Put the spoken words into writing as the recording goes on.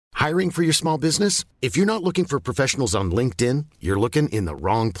Hiring for your small business? If you're not looking for professionals on LinkedIn, you're looking in the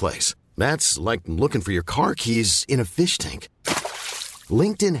wrong place. That's like looking for your car keys in a fish tank.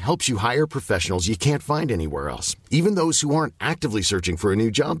 LinkedIn helps you hire professionals you can't find anywhere else, even those who aren't actively searching for a new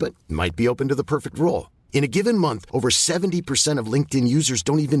job but might be open to the perfect role. In a given month, over 70% of LinkedIn users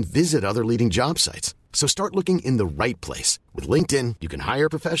don't even visit other leading job sites. So start looking in the right place. With LinkedIn, you can hire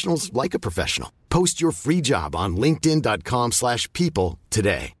professionals like a professional. Post your free job on linkedin.com/people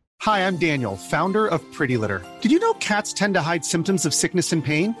today. Hi, I'm Daniel, founder of Pretty Litter. Did you know cats tend to hide symptoms of sickness and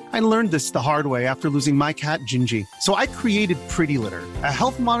pain? I learned this the hard way after losing my cat, Gingy. So I created Pretty Litter, a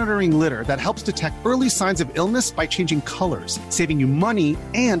health monitoring litter that helps detect early signs of illness by changing colors, saving you money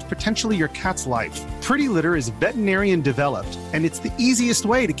and potentially your cat's life. Pretty Litter is veterinarian developed, and it's the easiest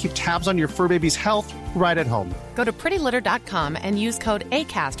way to keep tabs on your fur baby's health right at home. Go to prettylitter.com and use code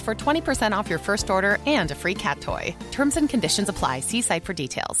ACAST for 20% off your first order and a free cat toy. Terms and conditions apply. See site for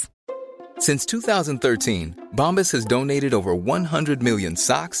details. Since 2013, Bombas has donated over 100 million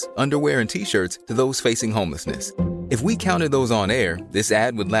socks, underwear, and T-shirts to those facing homelessness. If we counted those on air, this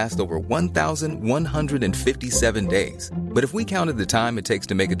ad would last over 1,157 days. But if we counted the time it takes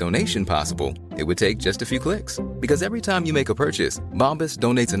to make a donation possible, it would take just a few clicks. Because every time you make a purchase, Bombas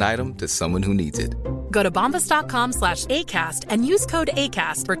donates an item to someone who needs it. Go to bombas.com/ACAST and use code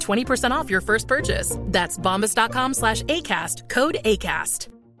ACAST for 20% off your first purchase. That's bombas.com/ACAST, code ACAST.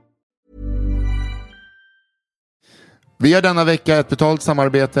 Vi har denna vecka ett betalt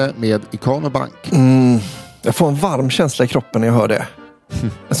samarbete med Ikano Bank. Jag får en varm känsla i kroppen när jag hör det.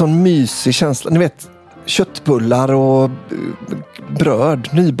 En sån mysig känsla. Ni vet, köttbullar och bröd,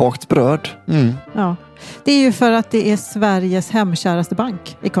 nybakt bröd. Ja, det är ju för att det är Sveriges hemkäraste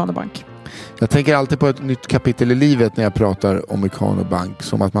bank, Ikano Bank. Jag tänker alltid på ett nytt kapitel i livet när jag pratar om Ikano Bank.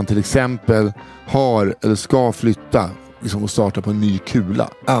 Som att man till exempel har eller ska flytta liksom, och starta på en ny kula.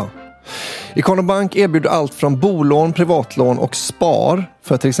 Ja. Ikano Bank erbjuder allt från bolån, privatlån och spar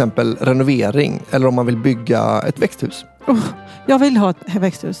för till exempel renovering eller om man vill bygga ett växthus. Jag vill ha ett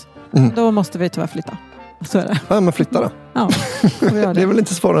växthus. Då måste vi tyvärr flytta. Så är det. Ja, men flytta då. Ja, det är väl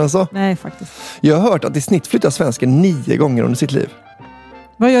inte svårare än så? Nej, faktiskt. Jag har hört att i snitt flyttar svensken 9 gånger under sitt liv.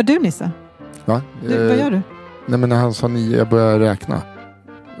 Vad gör du, Nisse? Va? Vad gör du? Nej, men när han sa 9, jag börjar räkna.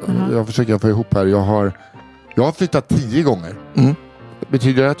 Jag försöker få ihop här. Jag har flyttat 10 gånger.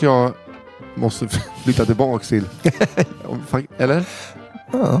 Betyder det att jag måste flytta tillbaka till eller?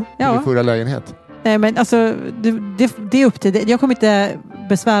 Ja. Till förra lägenhet. Nej, men alltså det är upp till det. Jag kommer inte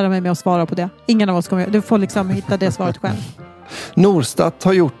besvära mig med att svara på det. Ingen av oss kommer. Du får liksom hitta det svaret själv. Norstat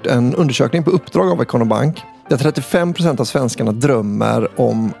har gjort en undersökning på uppdrag av Ikano Bank där 35% av svenskarna drömmer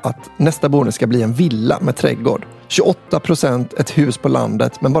om att nästa boende ska bli en villa med trädgård. 28% ett hus på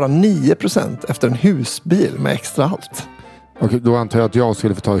landet, men bara 9% efter en husbil med extra allt. Okej, då antar jag att jag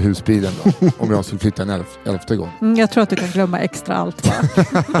skulle få ta husbilen då, om jag skulle flytta en 11:e gång. Jag tror att du kan glömma extra allt bara.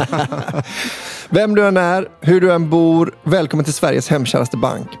 Vem du än är, hur du än bor, välkommen till Sveriges hemkäraste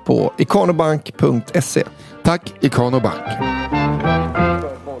bank på ikanobank.se. Tack Ikano Bank.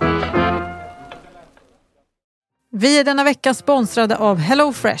 Vi är denna vecka sponsrade av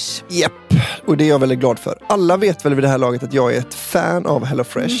HelloFresh. Japp, och det är jag väldigt glad för. Alla vet väl vid det här laget att jag är ett fan av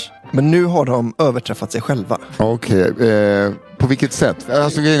HelloFresh. Men nu har de överträffat sig själva. Okej, på vilket sätt?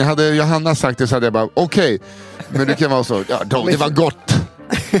 Alltså, hade Johanna sagt det så hade jag bara, okej. Men det kan vara så, ja, det var gott.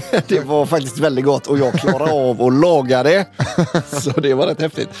 Det var faktiskt väldigt gott och jag klarade av att laga det. Så det var rätt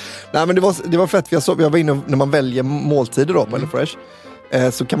häftigt. Nej, men det var fett. Jag var inne när man väljer måltider då på HelloFresh.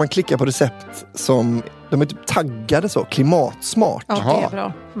 Så kan man klicka på recept som de är typ taggade så, klimatsmart. Ja, det är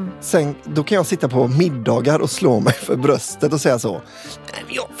bra. Sen, då kan jag sitta på middagar och slå mig för bröstet och säga så.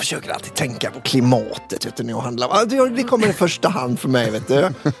 Jag försöker alltid tänka på klimatet vet du, när jag handlar. Det kommer i första hand för mig, vet du.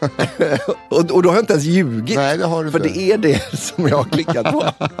 och då har jag inte ens ljugit. Nej, det har du för inte. Det är det som jag har klickat på.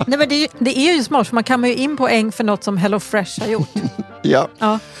 Nej, men det är ju smart, för man kan ju in poäng för något som HelloFresh har gjort. Ja.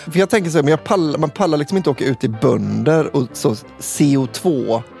 För jag tänker så här, men man pallar liksom inte åka ut i bönder och så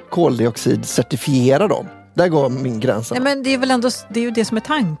CO2 koldioxid certifiera dem. Där går min gräns. Nej, men det är väl ändå det är ju det som är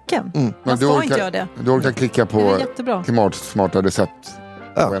tanken. Man får inte göra det. Du orkar klicka på klimatsmarta recept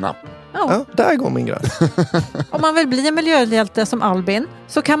på en app. Ja, där går min gräns. Om man vill bli en miljöhjälte som Albin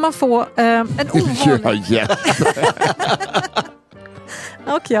så kan man få en ovanlig...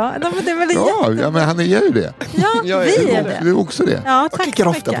 Och det är väl ja, men han är ju det. Ja, vi är det. Du är också det. Ja, jag klickar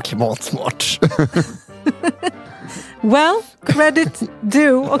ofta på klimatsmart. Well, credit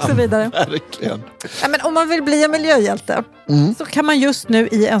due och så vidare. Verkligen. Ja, men om man vill bli en miljöhjälte så kan man just nu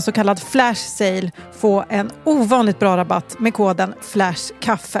i en så kallad flash sale få en ovanligt bra rabatt med koden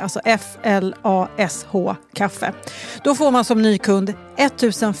FLASHKAFFE, alltså FLASH kaffe. Då får man som ny kund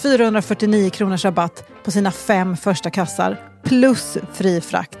 1449 kronors rabatt på sina 5 första kassar plus fri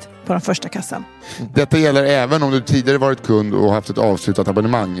frakt på den första kassan. Detta gäller även om du tidigare varit kund och haft ett avslutat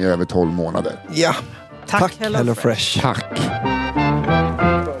abonnemang i över 12 månader. Ja, tack Hello Fresh. Tack.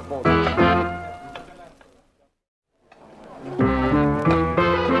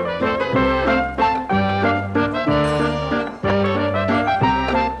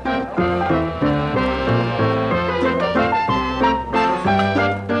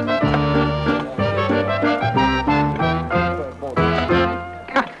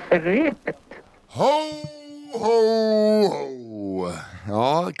 Ho, ho, ho.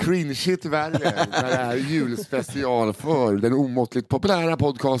 Ja, cringe-shit värre när det är julspecial för den omåttligt populära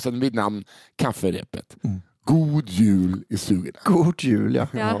podcasten vid namn Kafferepet. God jul i stugorna. God jul, ja.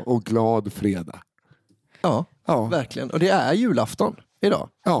 Ja, och glad fredag. Ja, verkligen. Och det är julafton idag,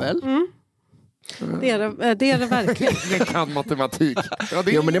 väl? Det är det verkligen. Jag kan matematik. Ja,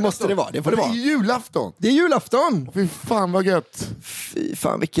 Jo, men det måste det vara. Det får det vara. Det är julafton. Det är julafton! Fy fan vad gött. Fy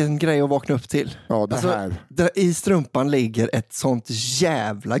fan, vilken grej att vakna upp till. Ja, det här. I strumpan ligger ett sånt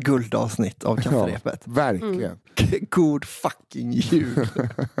jävla guldavsnitt av Kafferepet. Ja, verkligen. God fucking jul.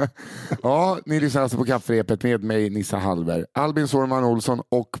 Ja, ni lyssnar alltså på Kafferepet med mig, Nissa Hallberg, Albin Sårman Olsson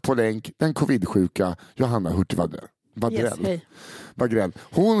och på länk den covid-sjuka Johanna Hurtig Wagrell.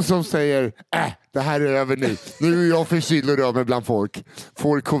 Hon som säger det här är över nu. Nu är jag förkyld och rör mig bland folk.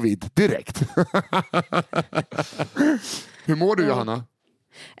 Får covid direkt. Hur mår du, Johanna?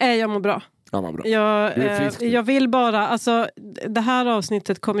 Jag mår bra. Ja, vad bra. Jag vill bara, alltså det här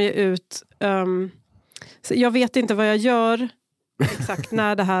avsnittet kommer ju ut så jag vet inte vad jag gör exakt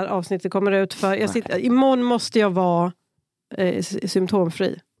när det här avsnittet kommer ut, för imorgon måste jag vara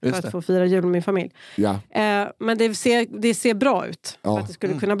symptomfri för att få fira jul med min familj. Ja. Men det ser bra ut för att det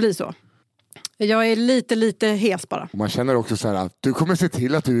skulle kunna bli så. Jag är lite hes bara. Man känner också så här att du kommer se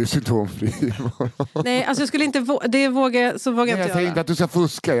till att du är symptomfri. Nej, alltså jag skulle inte vågar jag inte jag göra. säger inte att du ska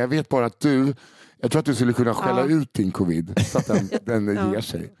fuska. Jag vet bara att jag tror att du skulle kunna skälla ut din covid så att den ger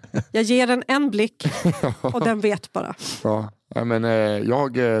sig. Jag ger den en blick och den vet bara. Ja, men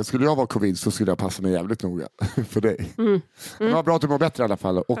skulle jag vara covid så skulle jag passa mig jävligt noga för dig. Det var bra att du mår bättre i alla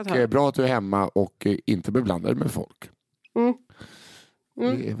fall. Och bra att du är hemma och inte beblandad med folk.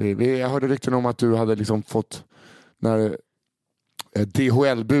 Jag hörde rykten om att du hade liksom fått, när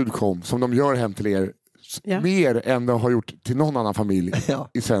DHL-bud kom, som de gör hem till er, mer än de har gjort till någon annan familj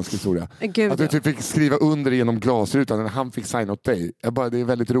i svensk historia. Att du typ fick skriva under genom glasrutan när han fick signa åt dig. Det är en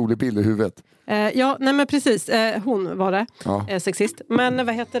väldigt rolig bild i huvudet. Nej men precis, hon var det. Sexist. Men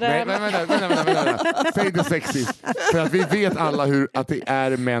vad heter det? Nej. Säg det sexist. För att vi vet alla att det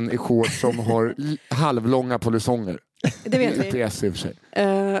är män i shorts som har halvlånga polisonger. Det vet vi. PS i och för sig.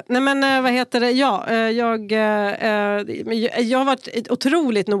 Nej men vad heter det? Jag har varit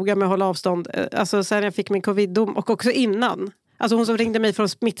otroligt noga med att hålla avstånd. Alltså sen jag fick min covid-dom och också innan. Alltså hon som ringde mig från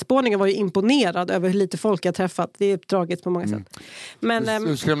smittspårningen var ju imponerad över hur lite folk jag träffat. Det är tragiskt på många sätt. Men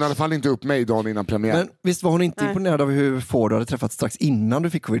du skrämde i alla fall inte upp mig dagen innan premiär. Men visst var hon inte imponerad av hur få du hade träffat strax innan du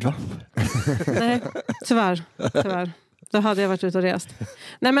fick covid, va? Nej, tyvärr. Då hade jag varit ute och rest.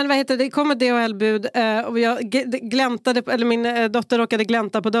 Nej men vad heter det? Det kom ett DHL-bud och jag gläntade, eller min dotter råkade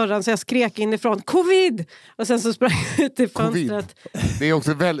glänta på dörren så jag skrek inifrån covid! Och sen så sprang jag ut i fönstret. Det är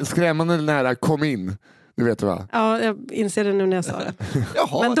också väldigt skrämmande nära kom in. Du vet va? Ja, jag inser det nu när jag sa det.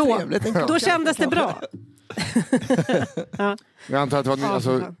 Jaha, men då kändes det bra. Ja. Jag antar att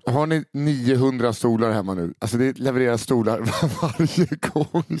har ni 900 stolar hemma nu? Alltså det levereras stolar varje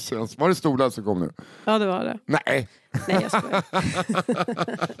gång. Var det stolar som kom nu? Ja, det var det. Nej, jag skojar.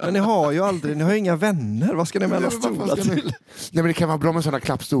 Men ni har ju inga vänner. Vad ska ni med alla stolar till? Nej, men det kan vara bra med sådana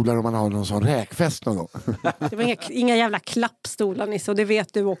klappstolar om man har någon sån räkfest någon gång. Det var inga jävla klappstolar, Nisse, och det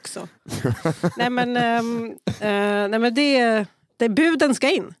vet du också. Nej men det buden ska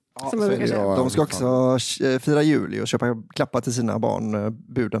in. De ska också fira jul och köpa klappar till sina barn,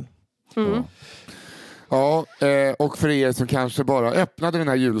 buden. Ja, och för er som kanske bara öppnade den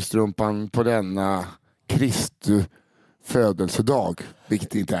här julstrumpan på denna Kristi födelsedag,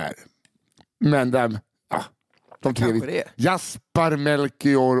 vilket det inte är. Men de tre Jaspar,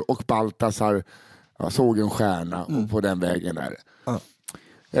 Melchior och Baltasar såg en stjärna och på den vägen är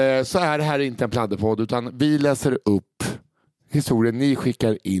det. Så är det här inte en pladderpodd, utan vi läser upp historien ni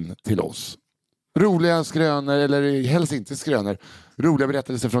skickar in till oss. Roliga skrönor, eller helst inte skrönor. Roliga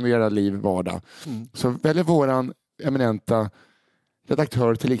berättelser från era liv, vardag. Så väljer våran eminenta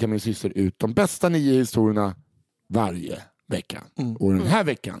redaktörer till lika min syster ut de bästa 9 historierna varje vecka. Och den här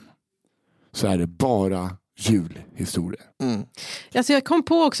veckan så är det bara julhistorier. Alltså jag kom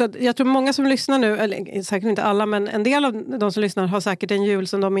på också att jag tror många som lyssnar nu, eller säkert inte alla, men en del av de som lyssnar har säkert en jul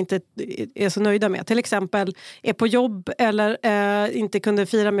som de inte är så nöjda med. Till exempel är på jobb eller inte kunde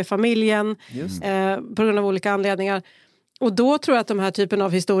fira med familjen på grund av olika anledningar. Och då tror jag att de här typen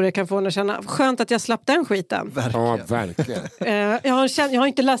av historier kan få en att känna skönt att jag slapp den skiten. Verkligen. Ja, verkligen. Jag har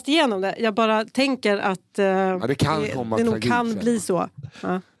inte läst igenom det. Jag bara tänker att det kan komma det nog tragik kan sen. bli så.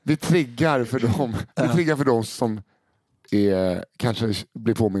 Ja. Vi triggar för dem som kanske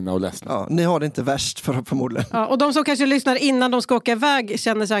blir påminna och ledsna. Ja, ni har det inte värst förmodligen. Ja, och de som kanske lyssnar innan de ska åka iväg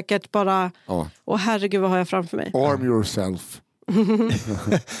känner säkert bara åh herregud, vad har jag framför mig? Arm yourself.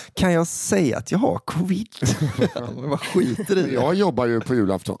 Kan jag säga att jag har covid? Vad skiter i det? Jag jobbar ju på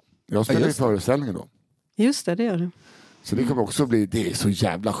julafton. Jag spelar i föreställningen då. Just det gör du. Så det kommer också bli, det är så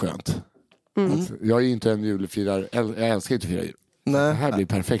jävla skönt. Alltså, jag är ju inte en julfirare, jag älskar inte att fira jul. Nej, det här blir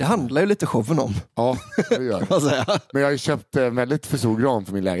perfekt. Det handlar ju lite showen om. Ja, det gör det. Men jag har ju köpt väldigt för stor gran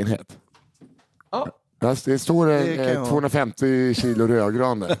för min lägenhet. Ja. Det står 250 kilo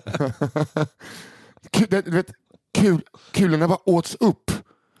rödgran där. Kulorna bara åts upp.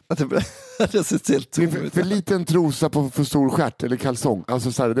 Det ser helt tom ut. För liten trosa på för stor stjärt eller kalsong.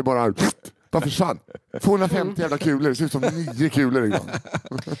 Alltså så här, det bara försvann. 250 jävla kulor, det ser ut som 9 kulor ibland.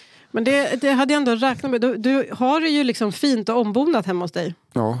 Men det hade jag ändå räknat med. Du har det ju liksom fint och ombonat hemma hos dig.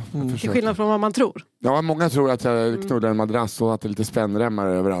 Ja, till skillnad från vad man tror. Ja, många tror att jag knullar en madrass och att det är lite spännremmar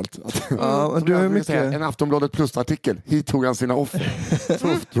överallt. Ja, du har mycket... En Aftonbladet Plus-artikel. Hit tog han sina offer.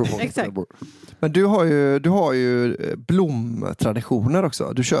 Exakt. Men du har ju blomtraditioner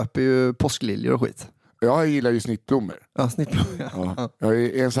också. Du köper ju påskliljor och skit. Jag gillar ju snittblommor. Ja, snittblommor. Ja. Jag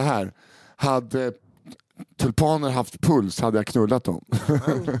är så här. Hade tulpaner haft puls hade jag knullat dem.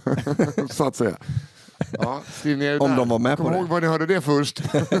 Så att säga. Ja, skriv ner det om där. de var med på det. Kom ihåg var ni hörde det först.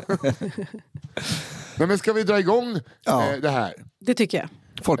 Men ska vi dra igång det här? Det tycker jag.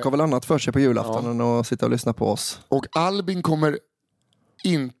 Folk har väl annat för sig på julafton än att sitta och lyssna på oss. Och Albin kommer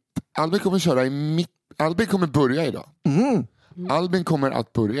köra Albin kommer börja idag. Albin kommer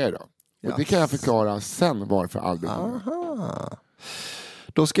att börja idag. Och det kan jag förklara sen varför Albin kommer.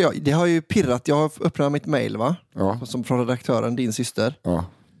 Då ska det har ju pirrat, jag har öppnat mitt mail som från redaktören, din syster. Ja.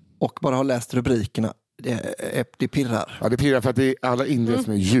 Och bara har läst rubrikerna. Det pirrar. Ja, det pirrar för att det alla inleds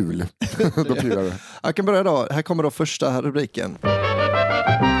med jul. Då pirrar det. Jag kan börja då. Här kommer då första rubriken.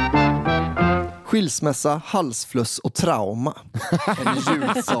 Skilsmässa, halsfluss och trauma. En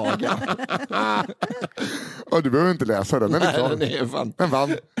julsaga. Du behöver inte läsa den. Den är klar. Den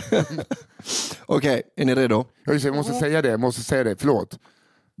vann. Okej, är ni redo? Jag måste säga det. Förlåt.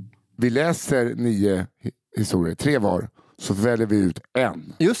 Vi läser 9 historier, 3 var. Så väljer vi ut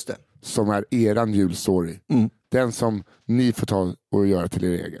en. Just det. Som är eran julstory. Den som ni får ta och göra till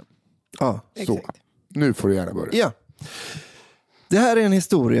er egen. Ja, så. Exakt. Nu får du gärna börja. Ja. Det här är en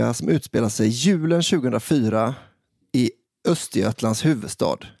historia som utspelar sig julen 2004 i Östergötlands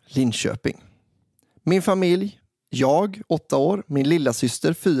huvudstad, Linköping. Min familj, jag 8 år, min lilla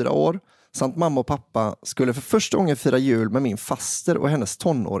syster 4 år samt mamma och pappa skulle för första gången fira jul med min faster och hennes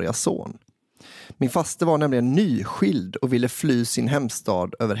tonåriga son. Min faster var nämligen nyskild och ville fly sin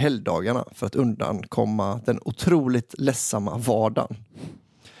hemstad över helgdagarna för att undankomma den otroligt ledsamma vardagen.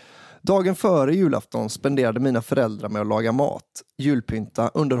 Dagen före julafton spenderade mina föräldrar med att laga mat,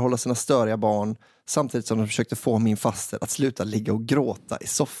 julpynta, underhålla sina störiga barn samtidigt som de försökte få min faster att sluta ligga och gråta i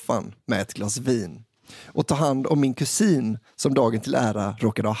soffan med ett glas vin. Och ta hand om min kusin som dagen till ära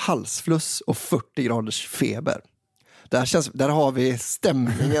råkade ha halsfluss och 40 graders feber. Där har vi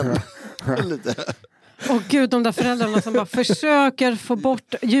stämningen. Åh gud, de där föräldrarna som bara försöker få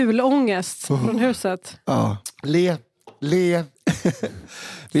bort julångest från huset. Ja. Le.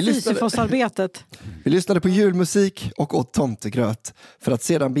 Vi lyssnade på julmusik och åt tomtegröt för att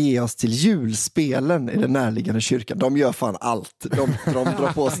sedan bege oss till julspelen i den närliggande kyrkan. De gör fan allt. De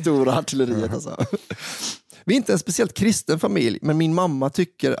drar på stora artilleriet. Alltså. Vi är inte en speciellt kristen familj, men min mamma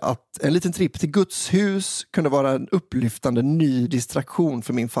tycker att en liten tripp till Guds hus kunde vara en upplyftande ny distraktion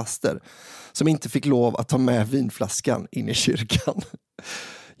för min faster, som inte fick lov att ta med vinflaskan in i kyrkan.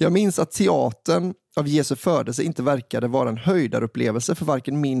 Jag minns att teatern av Jesu födelse inte verkade vara en höjdarupplevelse för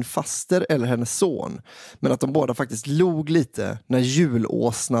varken min faster eller hennes son, men att de båda faktiskt log lite när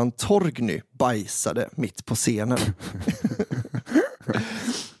julåsnan Torgny bajsade mitt på scenen.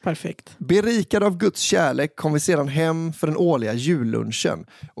 Perfekt. Berikade av Guds kärlek kom vi sedan hem för den årliga jullunchen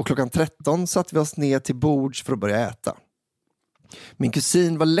och klockan 13 satte vi oss ner till bords för att börja äta. Min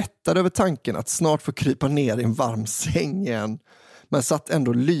kusin var lättad över tanken att snart få krypa ner i en varm säng igen, men satt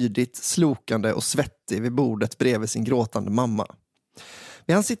ändå lydigt, slokande och svettig vid bordet bredvid sin gråtande mamma.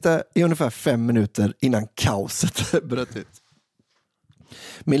 Vi hann sitta i ungefär 5 minuter innan kaoset bröt ut.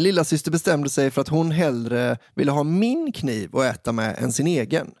 Min lilla syster bestämde sig för att hon hellre ville ha min kniv att äta med än sin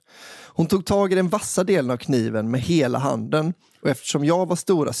egen. Hon tog tag i den vassa delen av kniven med hela handen, och eftersom jag var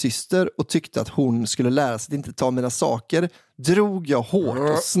stora syster och tyckte att hon skulle lära sig att inte ta mina saker, drog jag hårt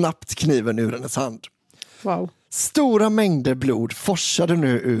och snabbt kniven ur hennes hand. Wow. Stora mängder blod forsade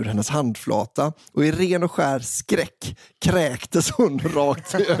nu ur hennes handflata, och i ren och skär skräck kräktes hon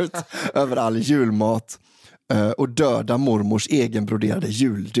rakt ut över all julmat och döda mormors egenbroderade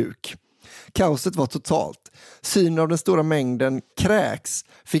julduk. Kaoset var totalt. Synen av den stora mängden kräks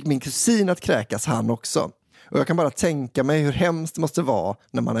fick min kusin att kräkas han också. Och jag kan bara tänka mig hur hemskt det måste vara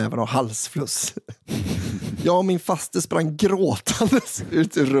när man även har halsfluss. Jag och min faster sprang gråtandes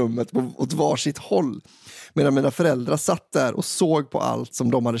ut ur rummet åt varsitt håll, medan mina föräldrar satt där och såg på allt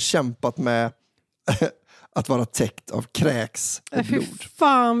som de hade kämpat med att vara täckt av kräks och blod.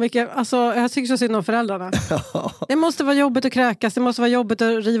 Fan, jag tycker så synd om föräldrarna. Det måste vara jobbigt att kräkas, det måste vara jobbigt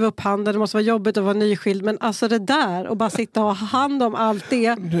att riva upp handen, det måste vara jobbigt att vara nyskild, men alltså det där och bara sitta och ha hand om allt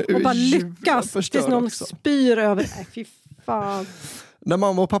det och bara lyckas tills någon spyr över. Nej, fy fan. När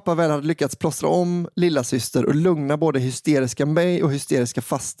mamma och pappa väl hade lyckats plåstra om lilla syster och lugna både hysteriska mig och hysteriska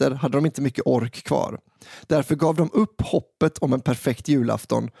faster hade de inte mycket ork kvar. Därför gav de upp hoppet om en perfekt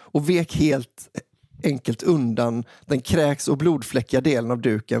julafton och vek helt enkelt undan den kräks- och blodfläckiga delen av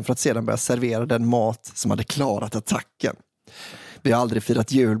duken för att sedan börja servera den mat som hade klarat attacken. Vi har aldrig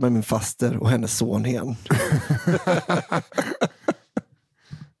firat jul med min faster och hennes son igen.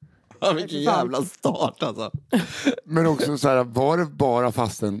 Vilken jävla start alltså. Men också så här, var det bara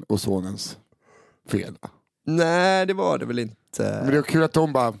fasten och sonens fel? Nej, det var det väl inte. Men det är kul att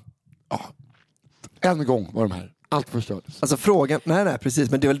de bara, en gång var de här. Allt förstördes. Alltså frågan, nej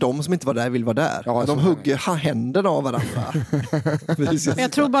precis, men det är väl de som inte var där vill vara där. Ja, de hugger händerna av varandra.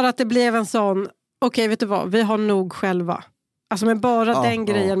 Jag tror bara att det blev en sån, okej, vet du vad, vi har nog själva. Alltså men bara den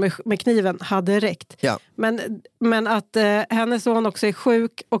grejen med kniven hade räckt. Ja. Men att hennes son också är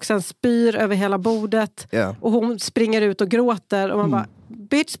sjuk och sen spyr över hela bordet. Ja. Och hon springer ut och gråter och man bara,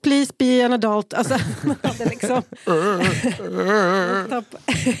 bitch please be an adult. Alltså man hade liksom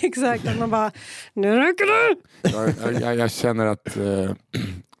exakt, att man bara, nu räcker det. Jag känner att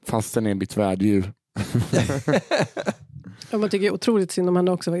fasten är mitt värddjur. Man tycker otroligt synd om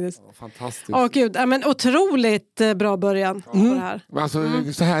henne också faktiskt. Fantastiskt. Gud, men otroligt bra början på det här. Alltså, det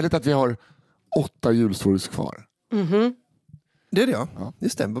är så härligt att vi har 8 julstories kvar. Mm-hmm. Det är det, ja. Det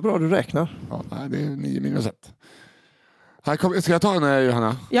stämmer, vad bra du räknar. Ja, det är 9 minus 1. Ska jag ta den,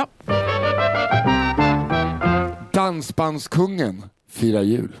 Johanna? Ja. Dansbandskungen firar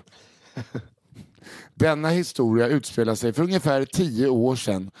jul. Denna historia utspelar sig för ungefär 10 år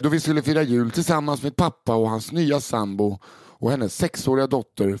sedan, då vi skulle fira jul tillsammans med pappa och hans nya sambo och hennes 6-åriga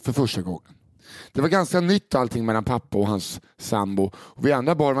dotter för första gången. Det var ganska nytt allting mellan pappa och hans sambo, och vi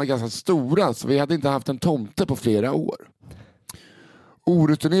andra barn var ganska stora, så vi hade inte haft en tomte på flera år.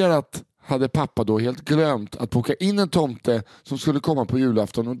 Orutinerat hade pappa då helt glömt att boka in en tomte som skulle komma på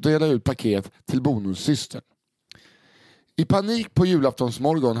julafton och dela ut paket till bonussystern. I panik på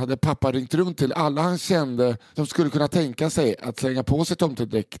julaftonsmorgon hade pappa ringt runt till alla han kände som skulle kunna tänka sig att slänga på sig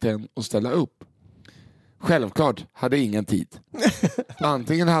tomtedräkten och ställa upp. Självklart hade ingen tid.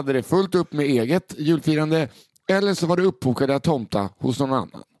 Antingen hade det fullt upp med eget julfirande, eller så var det uppbokade att tomta hos någon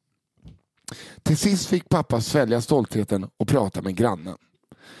annan. Till sist fick pappa svälja stoltheten och prata med grannen.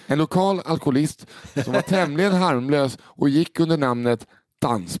 En lokal alkoholist som var tämligen harmlös och gick under namnet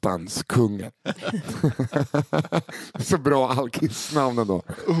Dansbandskungen. Så bra alkisnamn ändå.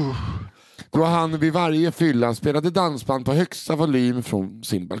 Då han vid varje fylla spelade dansband på högsta volym från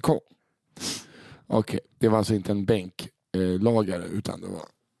sin balkong. Okej, det var alltså inte en bänklagare utan det var...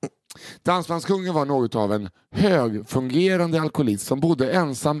 Dansbandskungen var något av en högfungerande alkoholist som bodde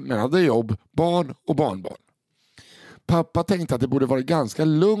ensam men hade jobb, barn och barnbarn. Pappa tänkte att det borde vara ganska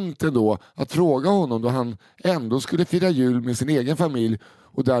lugnt ändå att fråga honom, då han ändå skulle fira jul med sin egen familj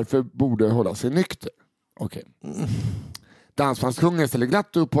och därför borde hålla sig nykter. Okej. Dansbandskungen ställde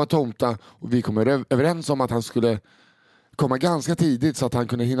glatt upp på att tomta och vi kom överens om att han skulle komma ganska tidigt så att han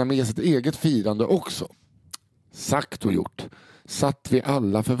kunde hinna med sitt eget firande också. Sagt och gjort. Satt vi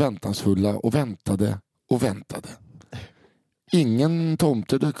alla förväntansfulla och väntade och väntade. Ingen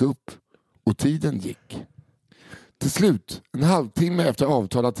tomte dök upp och tiden gick. Till slut, en halvtimme efter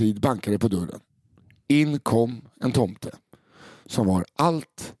avtalad tid, bankade på dörren. In kom en tomte som var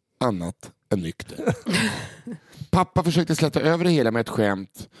allt annat än nykter. Pappa försökte släta över det hela med ett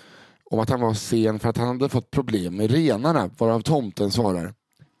skämt om att han var sen för att han hade fått problem med renarna, varav tomten svarar: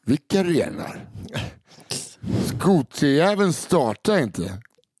 vilka renar? Skoterjäveln startar inte.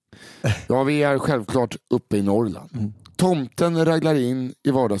 Ja, vi är självklart uppe i Norrland. Tomten raglar in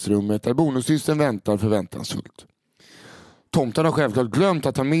i vardagsrummet där bonussystern väntar förväntansfullt. Tomten har självklart glömt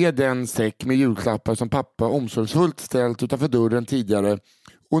att ta med den säck med julklappar som pappa omsorgsfullt ställt utanför dörren tidigare, och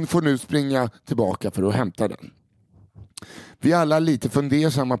hon får nu springa tillbaka för att hämta den. Vi är alla lite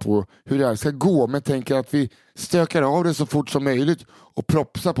fundersamma på hur det här ska gå, men tänker att vi stökar av det så fort som möjligt och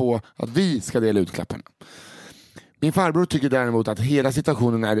propsar på att vi ska dela ut klapparna. Min farbror tycker däremot att hela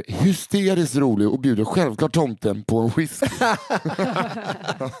situationen är hysteriskt rolig och bjuder självklart tomten på en whisky.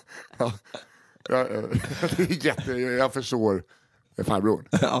 Jag förstår farbror.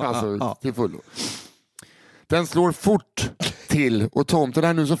 Alltså till fullo. Den slår fort till och tomten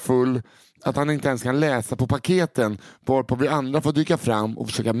är nu så full att han inte ens kan läsa på paketen, varpå vi andra får dyka fram och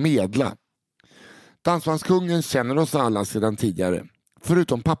försöka medla. Dansbandskungen känner oss alla sedan tidigare,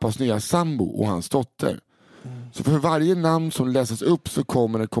 förutom pappas nya sambo och hans dotter. Så för varje namn som läses upp så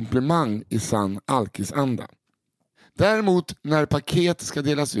kommer en komplimang i sann alkisanda. Däremot när paket ska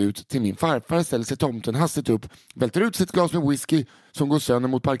delas ut till min farfar ställer sig tomten hastigt upp, välter ut sitt glas med whisky som går sönder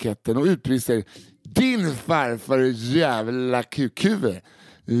mot parketten och utbrister: din farfar är jävla kukhuvud.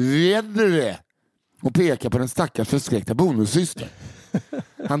 Vet du det? Och pekar på den stackars förskräckta bonussyster.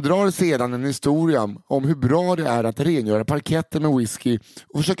 Han drar sedan en historia om hur bra det är att rengöra parketten med whisky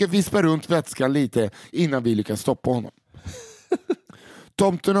och försöker vispa runt vätskan lite innan vi lyckas stoppa honom.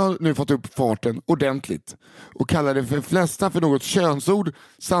 Tomten har nu fått upp farten ordentligt och kallar det för flesta för något könsord,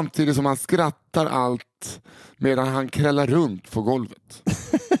 samtidigt som han skrattar allt medan han krällar runt på golvet.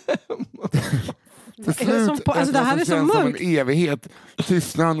 Till slut, det här är så som en evighet,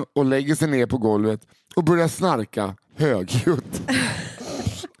 tystnar han och lägger sig ner på golvet och börjar snarka högljutt.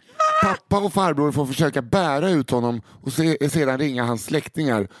 Pappa och farbror får försöka bära ut honom och sedan ringa hans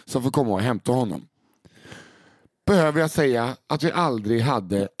släktingar som får komma och hämta honom. Behöver jag säga att vi aldrig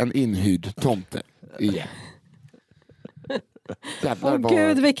hade en inhyrd tomte igen.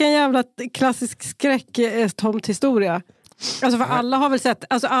 Gud, vilken jävla klassisk skräck-tomthistoria. Alltså för alla har väl sett,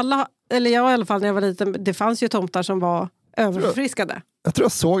 alltså alla, eller jag i alla fall när jag var liten, det fanns ju tomtar som var överförfriskade. Jag tror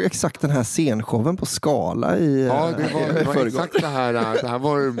jag såg exakt den här scenshowen på Skala i det var exakt det här.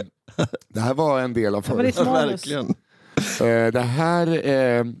 Det här var en del av verkligen.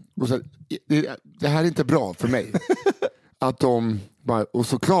 Det här är inte bra för mig. Att och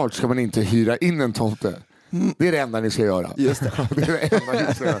såklart ska man inte hyra in en tomte. Det är det enda ni ska göra. Just det. Det är det enda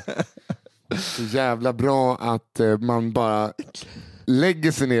ni ska göra. Så jävla bra att man bara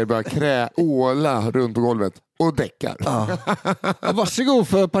lägger sig ner och börjar åla runt på golvet och däckar. Ja, varsågod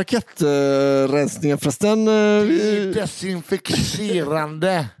för parkettrensningen förresten.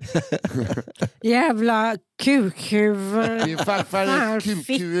 Desinficerande. Jävla kukhuvud. Din farfar är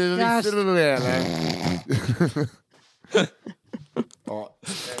kukhuvud, visste du det eller?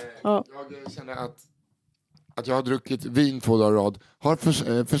 Jag känner att jag har druckit vin 2 dagar i rad har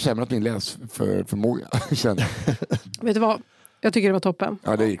försämrat min läsförmåga. Vet du vad? Jag tycker det var toppen.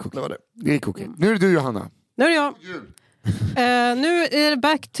 Ja, det gick okej. Det gick okej. Nu är det du, Johanna. Nu är det jag. Nu är det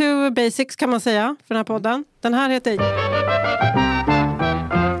back to basics kan man säga för den här podden. Den här heter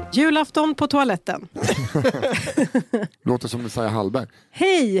Julafton på toaletten. Låter som Messiah Hallberg.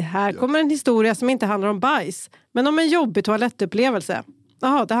 Hej, här kommer en historia som inte handlar om bajs, men om en jobbig toalettupplevelse.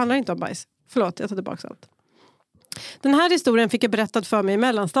 Jaha, det handlar inte om bajs. Förlåt, jag tar tillbaka allt. Den här historien fick jag berättad för mig i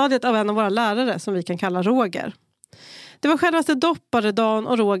mellanstadiet av en av våra lärare som vi kan kalla Roger. Det var självaste dopparedagen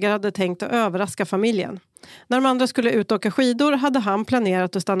och Roger hade tänkt att överraska familjen. När de andra skulle ut och åka skidor hade han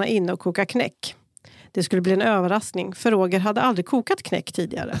planerat att stanna inne och koka knäck. Det skulle bli en överraskning, för Roger hade aldrig kokat knäck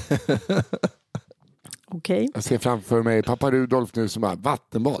tidigare. Okej. Jag ser framför mig pappa Rudolf nu som bara,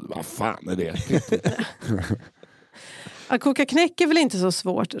 vattenbad, vad fan är det? Att koka knäck är väl inte så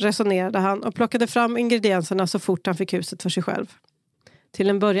svårt, resonerade han och plockade fram ingredienserna så fort han fick huset för sig själv. Till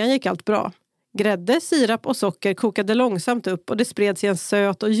en början gick allt bra. Grädde, sirap och socker kokade långsamt upp och det spreds i en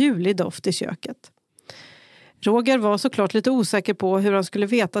söt och julig doft i köket. Roger var såklart lite osäker på hur han skulle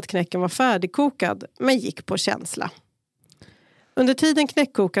veta att knäcken var färdigkokad, men gick på känsla. Under tiden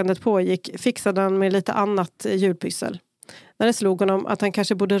knäckkokandet pågick fixade han med lite annat julpyssel. När det slog honom att han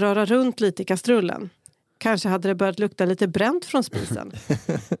kanske borde röra runt lite i kastrullen. Kanske hade det börjat lukta lite bränt från spisen.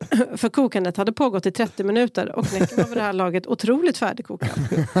 För kokandet hade pågått i 30 minuter och knäcken var vid det här laget otroligt färdigkokad.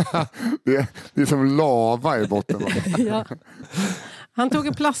 Det är som lava i botten. Ja. Han tog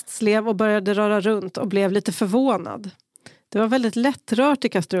en plastslev och började röra runt och blev lite förvånad. Det var väldigt lättrört i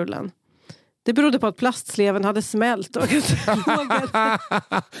kastrullen. Det berodde på att plastsleven hade smält och Roger...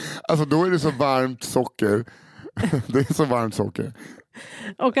 Alltså då är det så varmt socker. Det är så varmt socker.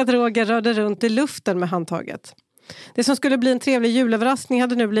 Och att Roger rörde runt i luften med handtaget. Det som skulle bli en trevlig julöverraskning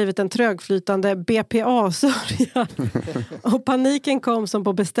hade nu blivit en trögflytande BPA-sörja. Och paniken kom som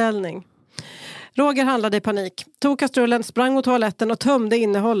på beställning. Roger handlade i panik. Tog kastrullen, sprang mot toaletten och tömde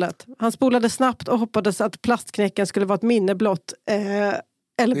innehållet. Han spolade snabbt och hoppades att plastknäcken skulle vara ett minne blott.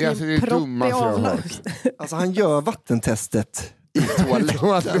 Eller bli en propp i avlopp. Alltså han gör vattentestet i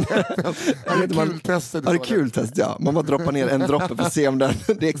toaletten. Det är kul test, ja. Man bara droppar ner en droppe för att se om den.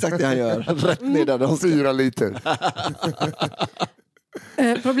 Det är exakt det han gör. Rätt ner där de 4 liter.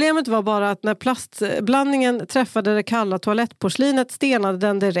 Problemet var bara att när plastblandningen träffade det kalla toalettporslinet stenade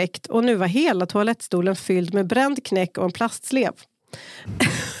den direkt och nu var hela toalettstolen fylld med bränd knäck och en plastslev.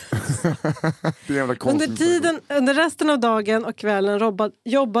 Under resten av dagen och kvällen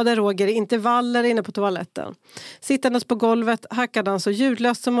jobbade Roger i intervaller inne på toaletten. Sittandes på golvet hackade han så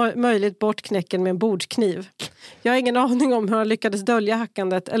ljudlöst som möjligt bort knäcken med en bordskniv. Jag har ingen aning om hur han lyckades dölja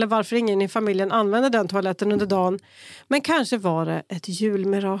hackandet eller varför ingen i familjen använde den toaletten under dagen. Men kanske var det ett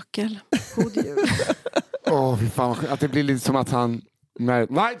julmirakel. God jul. Fy fan, att det blir lite som att han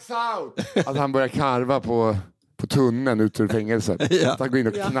lights out! Att han börjar karva på tunneln ut ur fängelset. Ja. Att han går in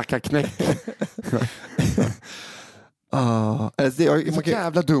och knackar knäck. Det är så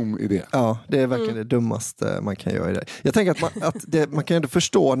jävla dum idé. Ja, det är verkligen det dummaste man kan göra i det. Jag tänker att man kan ändå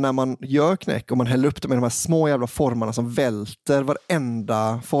förstå när man gör knäck och man häller upp det med de här små jävla formarna som välter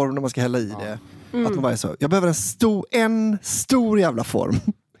varenda form när man ska hälla i det. Att man bara är så, jag behöver en stor jävla form.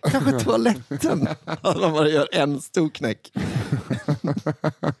 Kanske toaletten. Att man bara gör en stor knäck.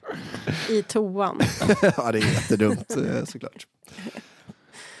 I toan. Ja, det är jättedumt såklart.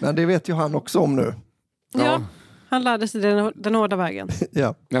 Men det vet ju han också om nu. Ja, han lärde sig den hårda vägen.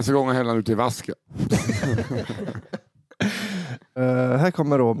 Ja. Nästa gång häller han ut i vasken. Här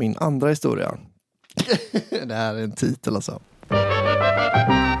kommer då min andra historia. Det här är en titel alltså.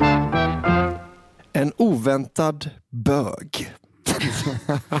 En oväntad bög.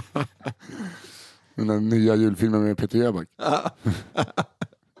 Den nya julfilmen med Peter Jöback.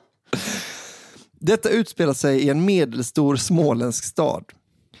 Detta utspelar sig i en medelstor småländsk stad.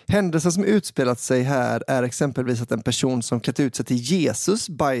 Händelsen som utspelat sig här är exempelvis att en person som klätt ut sig till Jesus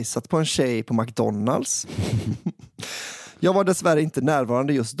bajsat på en tjej på McDonalds. Jag var dessvärre inte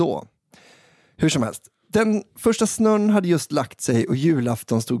närvarande just då. Hur som helst. Den första snön hade just lagt sig och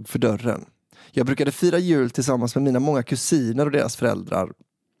julafton stod för dörren. Jag brukade fira jul tillsammans med mina många kusiner och deras föräldrar.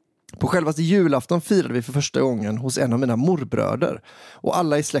 På självaste julafton firade vi för första gången hos en av mina morbröder och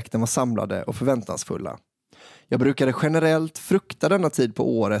alla i släkten var samlade och förväntansfulla. Jag brukade generellt frukta denna tid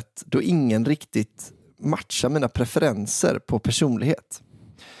på året då ingen riktigt matchar mina preferenser på personlighet.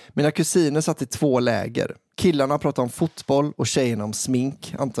 Mina kusiner satt i 2 läger. Killarna pratade om fotboll och tjejerna om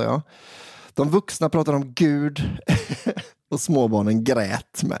smink, antar jag. De vuxna pratade om Gud och småbarnen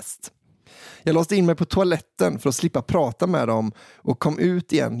grät mest. Jag låste in mig på toaletten för att slippa prata med dem och kom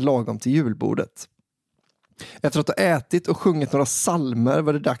ut igen lagom till julbordet. Efter att ha ätit och sjungit några salmer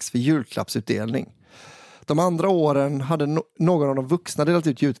var det dags för julklappsutdelning. De andra åren hade någon av de vuxna delat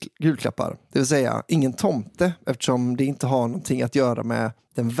ut julklappar, det vill säga ingen tomte eftersom det inte har någonting att göra med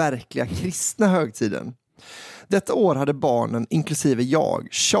den verkliga kristna högtiden. Detta år hade barnen, inklusive jag,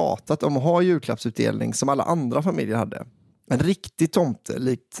 tjatat om att ha julklappsutdelning som alla andra familjer hade. En riktig tomte,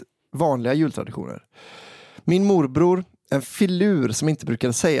 likt vanliga jultraditioner. Min morbror, en filur som inte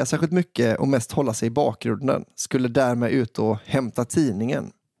brukade säga särskilt mycket och mest hålla sig i bakgrunden, skulle därmed ut och hämta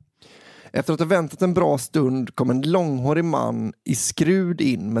tidningen. Efter att ha väntat en bra stund kom en långhårig man i skrud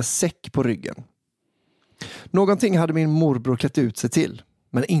in med säck på ryggen. Någonting hade min morbror klätt ut sig till,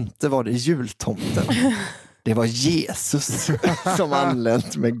 men inte var det jultomten. Det var Jesus som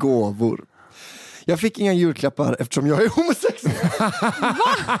anlänt med gåvor. Jag fick inga julklappar eftersom jag är homosexuell. Va?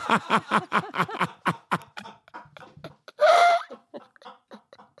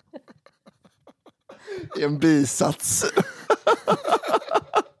 En bisats.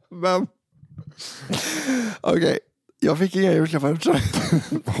 Men okej, jag fick inga julklappar eftersom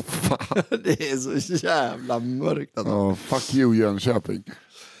det är så jävla mörkt. Fuck you Jönköping.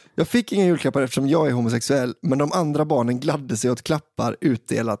 Jag fick inga julklappar eftersom jag är homosexuell, men de andra barnen gladde sig åt klappar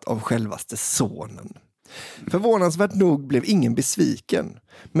utdelat av självaste sonen. Förvånansvärt nog blev ingen besviken.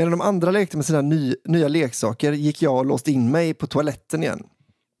 Medan de andra lekte med sina nya leksaker gick jag och låste in mig på toaletten igen.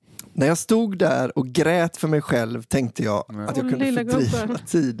 När jag stod där och grät för mig själv tänkte jag att jag kunde fördriva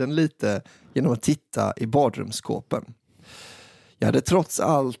tiden lite genom att titta i badrumsskåpen. Jag hade trots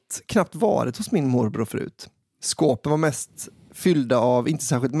allt knappt varit hos min morbror förut. Skåpen var mest fyllda av inte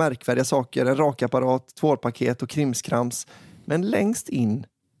särskilt märkvärdiga saker. En rakapparat, tvålpaket och krimskrams. Men längst in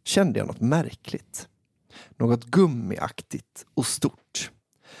kände jag något märkligt. Något gummiaktigt och stort.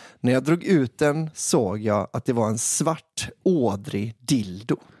 När jag drog ut den såg jag att det var en svart, ådrig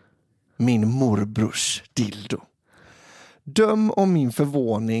dildo. Min morbrors dildo. Döm om min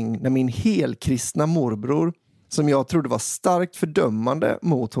förvåning när min helkristna morbror, som jag trodde var starkt fördömande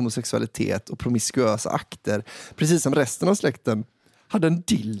mot homosexualitet och promiskuösa akter, precis som resten av släkten, hade en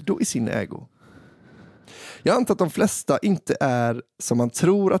dildo i sin ägo. Jag antar att de flesta inte är som man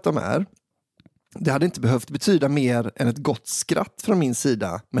tror att de är. Det hade inte behövt betyda mer än ett gott skratt från min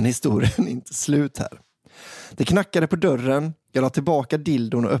sida, men historien är inte slut här. Det knackade på dörren, jag la tillbaka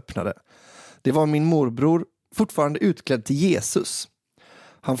dildon och öppnade. Det var min morbror, fortfarande utklädd till Jesus.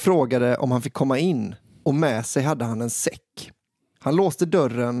 Han frågade om han fick komma in och med sig hade han en säck. Han låste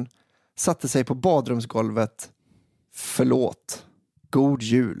dörren, satte sig på badrumsgolvet. Förlåt, god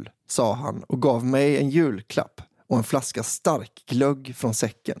jul, sa han och gav mig en julklapp och en flaska stark glögg från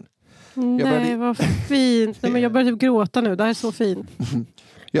säcken. Nej, vad fint. Nej, men jag börjar typ gråta nu, det här är så fint.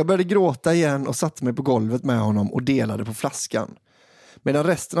 Jag började gråta igen och satte mig på golvet med honom och delade på flaskan. Medan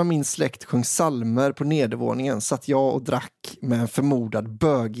resten av min släkt sjöng salmer på nedervåningen satt jag och drack med en förmodad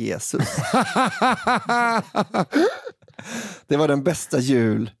bög-Jesus. Det var den bästa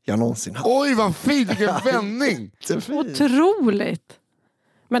jul jag någonsin haft. Oj, vad fint, vilken vändning! Otroligt!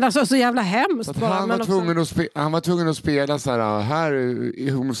 Men alltså så jävla hemskt bara. Han var tvungen att spela så här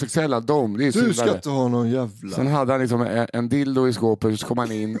är homosexuella, det är du ska inte ha någon jävla. Sen hade han liksom en dildo i skåpet, så kom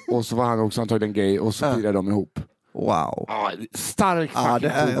han in och så var han också antagligen gay och så firade de ihop. Wow. Stark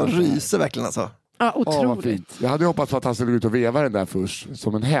fucking jag ryser verkligen alltså. Ja, otroligt. Fint. Jag hade hoppats på att han skulle ut och veva den där först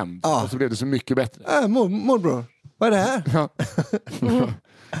som en hämnd. Och så blev det så mycket bättre. Morbror, vad är det här?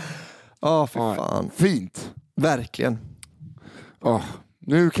 För fan. Fint. Verkligen.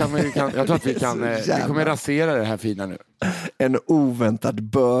 Nu kan vi jag tror att vi kommer rasera det här fina nu. En oväntad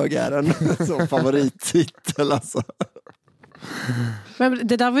bög är en sån favorittitel alltså. Men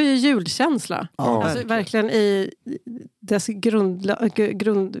det där var ju julkänsla. Alltså, verkligen i dess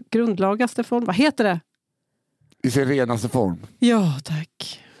grundlagaste form. Vad heter det? I sin renaste form. Ja,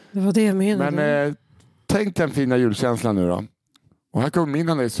 tack. Det var det jag menade. Men tänk den fina julkänslan nu då. Och här kommer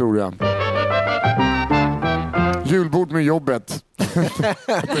min historia. Julbord med jobbet.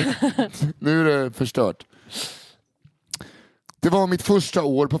 Nu är det förstört. Det var mitt första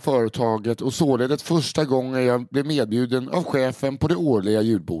år på företaget och således första gången jag blev medbjuden av chefen på det årliga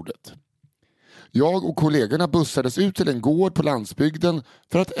julbordet. Jag och kollegorna bussades ut till en gård på landsbygden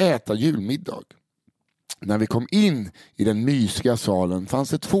för att äta julmiddag. När vi kom in i den mysiga salen fanns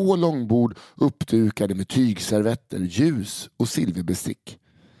det 2 långbord uppdukade med tygservetter, ljus och silverbestick.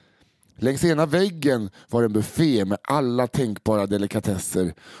 Längs ena väggen var en buffé med alla tänkbara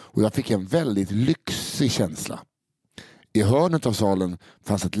delikatesser och jag fick en väldigt lyxig känsla. I hörnet av salen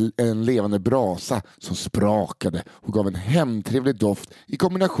fanns en levande brasa som sprakade och gav en hemtrevlig doft i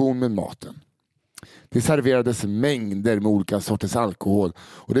kombination med maten. Det serverades mängder med olika sorters alkohol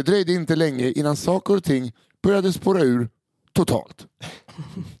och det dröjde inte länge innan saker och ting började spåra ur totalt.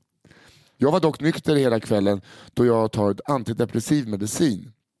 Jag var dock nykter hela kvällen då jag tar ett antidepressiv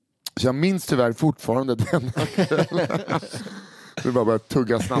medicin. Så jag minns tyvärr fortfarande denna kväll. Du bara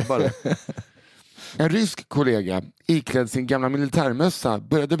tugga snabbare. En rysk kollega, iklädd sin gamla militärmössa,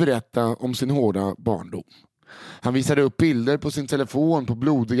 började berätta om sin hårda barndom. Han visade upp bilder på sin telefon på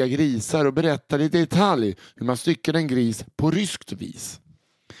blodiga grisar och berättade i detalj hur man styckade en gris på ryskt vis.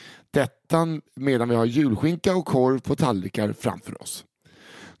 Detta medan vi har julskinka och korv på tallrikar framför oss.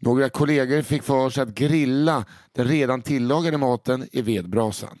 Några kollegor fick för sig att grilla den redan tillagade maten i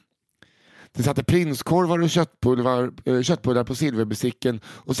vedbrasan. Det satte prinskorvar och köttbullar på silverbesticken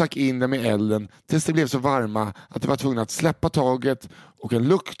och stack in dem i elden tills det blev så varma att det var tvungna att släppa taget och en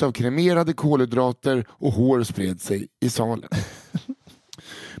lukt av kremerade kolhydrater och hår spred sig i salen.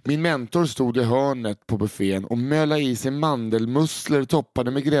 Min mentor stod i hörnet på buffén och mölade i sig mandelmusslor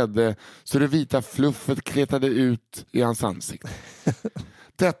toppade med grädde så det vita fluffet kletade ut i hans ansikte.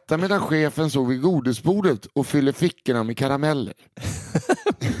 Detta medan chefen såg vid godisbordet och fyllde fickorna med karameller.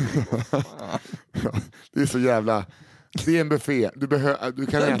 Det är så jävla... Det är en buffé. Du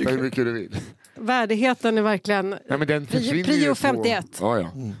kan äta hur mycket du vill. Värdigheten är verkligen... Nej, men den Prio 51.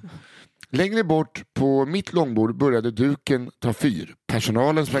 Ja. Längre bort på mitt långbord började duken ta fyr.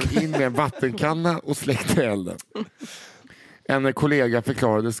 Personalen sprang in med en vattenkanna och släckte elden. En kollega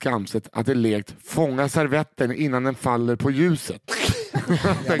förklarade skamset att det lekt fånga servetten innan den faller på ljuset.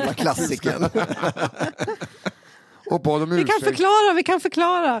 Jävla klassiken. och bad om Vi kan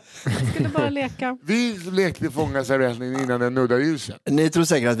förklara. Vi skulle bara leka. Vi lekte fånga servetten innan den nuddade ljuset. Ni tror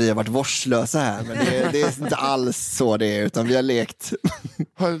säkert att vi har varit vårdslösa här, men det är inte alls så det är, utan vi har lekt.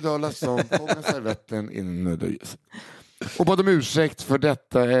 Hörde talas om fånga servetten innan den nuddade ljuset. Och bad om ursäkt för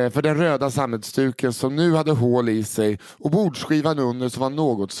detta, för den röda sammetsduken som nu hade hål i sig och bordsskivan under som var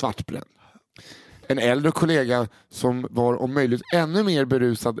något svartbränd. En äldre kollega som var om möjligt ännu mer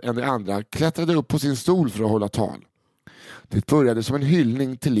berusad än de andra klättrade upp på sin stol för att hålla tal. Det började som en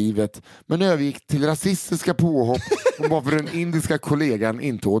hyllning till livet men övergick till rasistiska påhopp om varför den indiska kollegan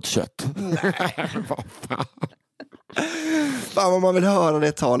inte åt kött. Vad fan? Fan vad man vill höra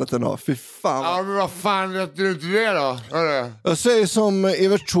det talet ändå. Fy fan. Ja, men vad fan vet du inte det då? Jag säger som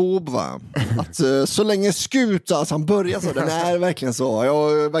Evert Taube, va? Att så länge skutas han börjar så. Den är verkligen så. Jag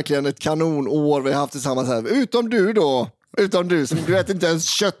har verkligen ett kanonår vi har haft tillsammans här. Utom du då. Utom du som du äter inte ens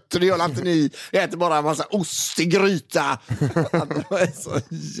kött. Det gör inte ni. Jag äter bara en massa ost i gryta. Det är så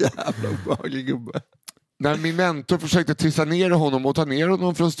jävla obehaglig gubbe. När min mentor försökte tysta ner honom och ta ner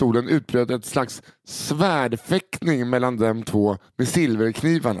honom från stolen utbröt ett slags svärdfäktning mellan dem två med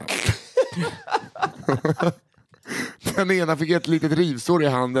silverknivarna. Den ena fick ett litet rivsår i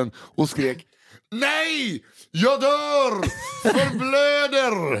handen och skrek: nej! Jag dör!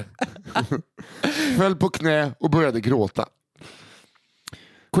 Förblöder! Föll på knä och började gråta.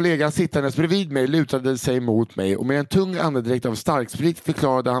 Kollegan sittandes bredvid mig lutade sig mot mig och med en tung andedräkt av starksprit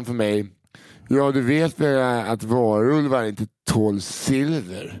förklarade han för mig: ja, du vet väl att varulvar inte tål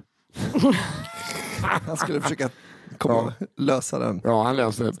silver. Han skulle försöka lösa den. Ja, han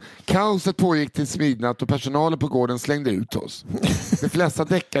löste det. Kaoset pågick till midnatt och personalen på gården slängde ut oss. De flesta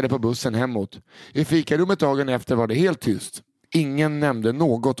däckade på bussen hemåt. I fikarummet dagen efter var det helt tyst. Ingen nämnde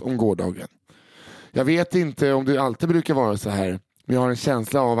något om gårdagen. Jag vet inte om det alltid brukar vara så här, men jag har en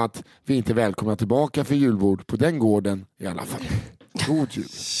känsla av att vi inte är välkomna tillbaka för julbord på den gården i alla fall. God jul.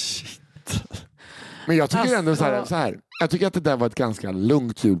 Men jag tycker ändå så här. Jag tycker att det där var ett ganska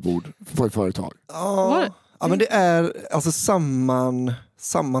lugnt julbord på ett företag. Ja, men det är alltså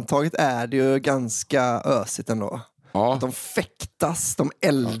sammantaget är det ju ganska ösigt ändå. Ja. De fäktas, de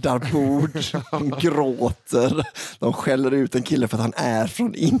eldar bord, de gråter, de skäller ut en kille för att han är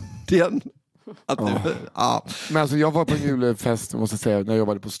från Indien. Men alltså jag var på en julfest, måste jag säga, när jag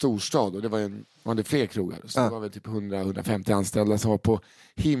jobbade på storstad och det var det fler krogar. Så det var väl typ 100-150 anställda som var på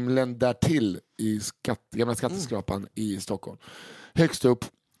himlen därtill i gamla skatteskrapan i Stockholm. Högst upp,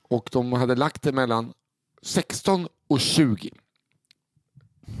 och de hade lagt det mellan 16 och 20.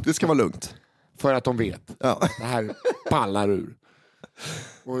 Det ska vara lugnt. För att de vet. Ja. Det här ballar ur.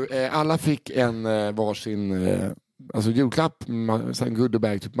 Och, alla fick en varsin alltså julklapp, en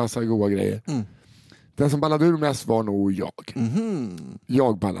goodiebag, typ massa goda grejer. Den som ballade ur mest var nog jag.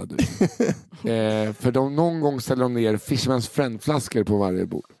 Jag ballade ur. För någon gång ställde de ner Fisherman's Friend-flaskor på varje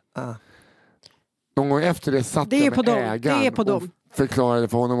bord. Någon gång efter det satt jag med ägaren och förklarade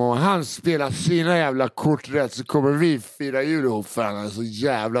för honom om han spelar sina jävla kort rätt så kommer vi fira jul ihop för han har en så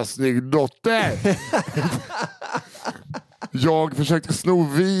jävla snygg dotter. Jag försökte sno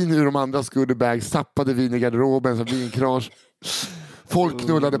vin ur de andra goodiebags, tappade vin i garderoben som vinkrage. Folk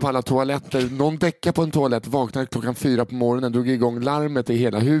knullade på alla toaletter. Någon däckade på en toalett, vaknade 4:00 på morgonen, drog igång larmet i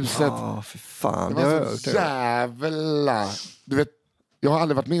hela huset. Fy fan. Det var så jävla... Du vet, jag har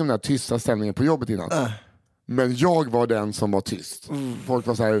aldrig varit med om den här tysta stämningen på jobbet innan. Men jag var den som var tyst. Folk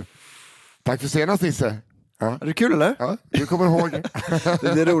var så här: tack för senast, Nisse. Ja. Är det kul eller? Ja, du kommer ihåg.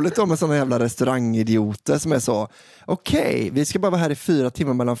 Det är roligt då med sådana jävla restaurangidioter som är så: okej, vi ska bara vara här i 4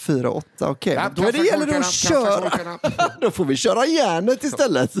 timmar mellan 4 och 8. Okej, men det gäller att köra. Då får vi köra järnet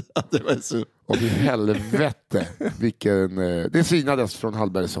istället. Det var så. Och i helvete vilken... Det svinades från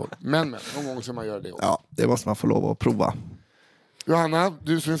Hallbergs håll. Men någon gång ska man göra det också. Ja, det måste man få lov att prova. Johanna,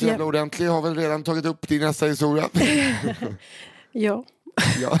 du som är så jävla ordentlig har väl redan tagit upp din nästa historia? Ja.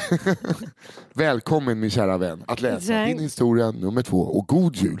 Välkommen min kära vän att läsa din historia nummer 2 och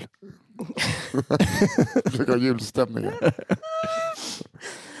god jul. Försöka ha julstämningen.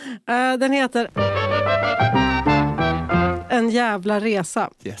 Den heter En jävla resa.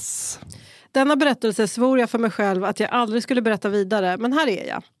 Yes. Denna berättelse svor jag för mig själv att jag aldrig skulle berätta vidare, men här är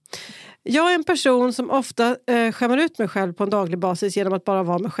jag. Jag är en person som ofta skämmer ut mig själv på en daglig basis genom att bara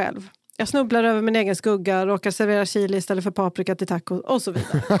vara mig själv. Jag snubblar över min egen skugga, råkar servera chili istället för paprika till taco och så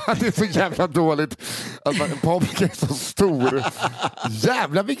vidare. Det är så jävla dåligt att en paprika är så stor.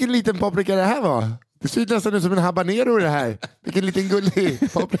 Jävlar vilken liten paprika det här var. Det ser nästan ut som en habanero det här. Vilken liten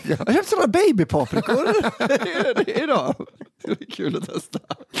gullig paprika. Jag har köpt sådana babypaprikor. Det är idag. Det är kul att testa.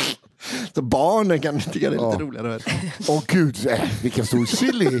 Så barnen kan tycka det är lite roligare. Åh gud, vilken stor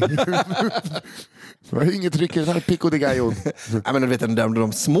chili. Det var inget tryck i den här pico de gallo. Ja, men du vet,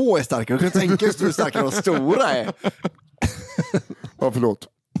 de små är starkare. Du kan tänka dig hur starkare de stora är. Ja, förlåt.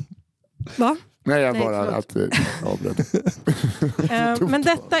 Va? Nej, jag bara att avbröt. Men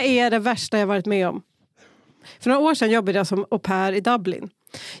detta är det värsta jag varit med om. För några år sedan jobbade jag som au pair i Dublin.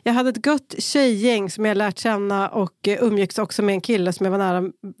 Jag hade ett gott tjejgäng som jag lärt känna och umgicks också med en kille som jag var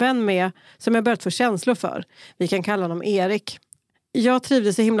nära vän med, som jag börjat få känslor för. Vi kan kalla honom Erik. Jag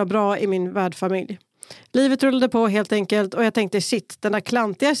trivdes så himla bra i min värdfamilj. Livet rullade på helt enkelt och jag tänkte shit, den där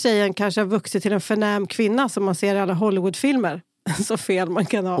klantiga tjejen kanske har vuxit till en förnäm kvinna som man ser i alla Hollywoodfilmer. Så fel man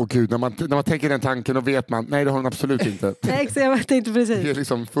kan ha. Åh gud, när man tänker den tanken och vet man, nej det har hon absolut inte. Nej, jag vet inte precis. Det är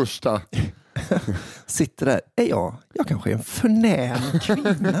liksom första. Sitter där, jag kanske är en förnäm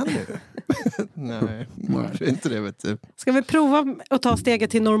kvinna nu. Nej, det är inte det, vet du. Ska vi prova att ta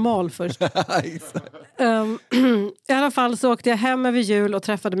steget till normal först? I alla fall så åkte jag hem över jul och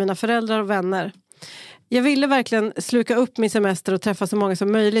träffade mina föräldrar och vänner. Jag ville verkligen sluka upp min semester och träffa så många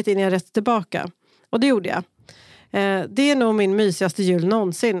som möjligt innan jag reste tillbaka. Och det gjorde jag. Det är nog min mysigaste jul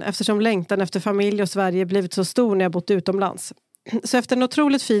någonsin eftersom längtan efter familj och Sverige blivit så stor när jag bott utomlands. Så efter en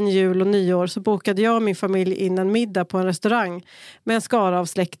otroligt fin jul och nyår så bokade jag och min familj in en middag på en restaurang med en skara av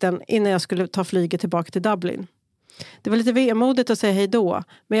släkten innan jag skulle ta flyget tillbaka till Dublin. Det var lite vemodigt att säga hej då,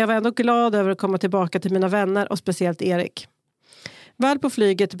 men jag var ändå glad över att komma tillbaka till mina vänner och speciellt Erik. Väl på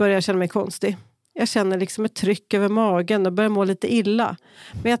flyget började jag känna mig konstig. Jag känner liksom ett tryck över magen och börjar må lite illa.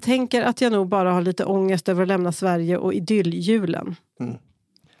 Men jag tänker att jag nog bara har lite ångest över att lämna Sverige och idylljulen.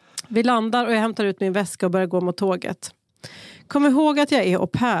 Vi landar och jag hämtar ut min väska och börjar gå mot tåget. Kom ihåg att jag är au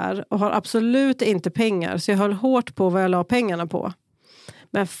pair och har absolut inte pengar så jag höll hårt på vad jag la pengarna på.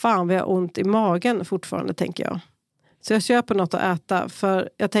 Men fan vad jag har ont i magen fortfarande, tänker jag. Så jag köper något att äta för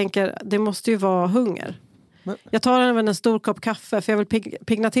jag tänker det måste ju vara hunger. Jag tar även en stor kopp kaffe för jag vill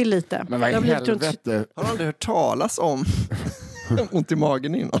pigna till lite. Men vad i helvete? Har aldrig hört talas om ont i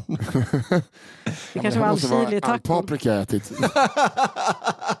magen innan? Det kanske var allsidig i tacon. Paprika jag ätit.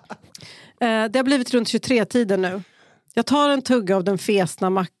 Det har blivit runt 23-tiden nu. Jag tar en tugga av den fesna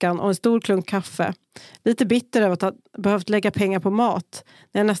mackan och en stor klunk kaffe. Lite bitter över att ha behövt lägga pengar på mat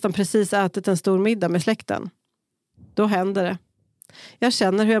när jag nästan precis ätit en stor middag med släkten. Då händer det. Jag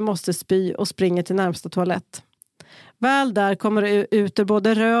känner hur jag måste spy och springer till närmsta toalett. Väl där kommer det ut ur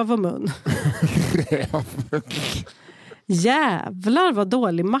både röv och mun. Jävlar vad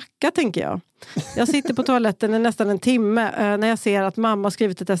dålig macka, tänker jag. Jag sitter på toaletten i nästan en timme när jag ser att mamma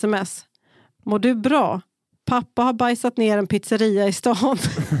skrivit ett sms. Mår du bra? Pappa har bajsat ner en pizzeria i stan.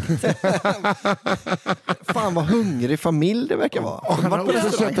 Fan vad hungrig familj det verkar vara. Han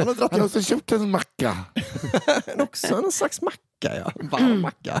har också köpt en macka. Också en slags macka, ja. Varm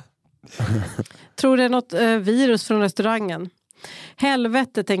macka. Tror det är något virus från restaurangen.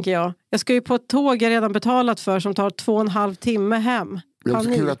 Helvete, tänker jag. Jag ska ju på ett tåg jag redan betalat för som tar 2,5 timme hem. Det är också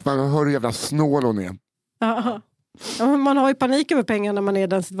kul att man hör hur jävla snål hon är. Ja, man har ju panik över pengar när man är i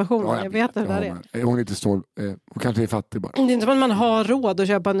den situationen. Ja, jag vet hur det är. Hon är inte snål. Hon kanske är fattig bara. Det är inte som att man har råd att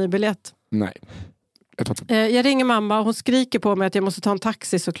köpa en ny biljett. Nej. Jag ringer mamma och hon skriker på mig att jag måste ta en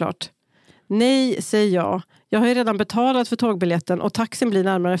taxi såklart. Nej, säger jag. Jag har ju redan betalat för tågbiljetten och taxin blir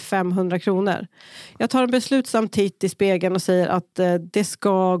närmare 500 kronor. Jag tar en beslutsam titt i spegeln och säger att det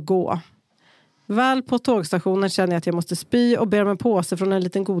ska gå. Väl på tågstationen känner jag att jag måste spy och ber om en påse från en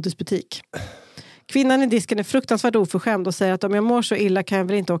liten godisbutik. Kvinnan i disken är fruktansvärt oförskämd och säger att om jag mår så illa kan jag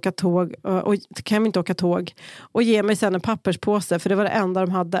väl inte åka tåg och ge mig sedan en papperspåse för det var det enda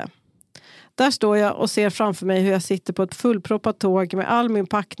de hade. Där står jag och ser framför mig hur jag sitter på ett fullproppat tåg med all min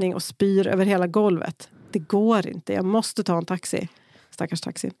packning och spyr över hela golvet. Det går inte, jag måste ta en taxi. Stackars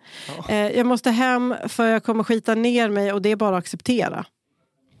taxin. Jag måste hem för jag kommer skita ner mig och det är bara att acceptera.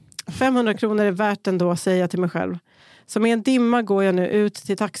 500 kronor är värt ändå, säger jag till mig själv. Så med en dimma går jag nu ut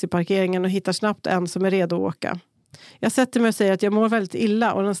till taxiparkeringen och hittar snabbt en som är redo att åka. Jag sätter mig och säger att jag mår väldigt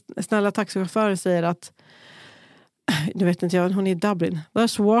illa och den snälla taxichauffören säger att nu vet inte jag, hon är i Dublin.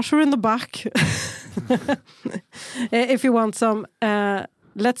 There's water in the back. If you want some,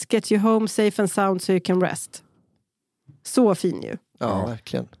 let's get you home safe and sound so you can rest. Så fin ju. Ja,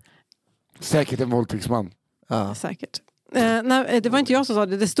 verkligen. Säkert en våldtäktsman. Ja. Säkert. Nej, det var inte jag som sa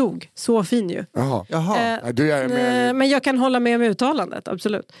det, det stod så fin ju. Jaha. Men jag kan hålla med om uttalandet,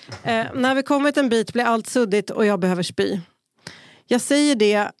 absolut. När vi kommit en bit blir allt suddigt och jag behöver spy. Jag säger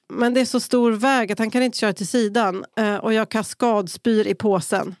det, men det är så stor väg att han kan inte köra till sidan och jag kaskadspyr i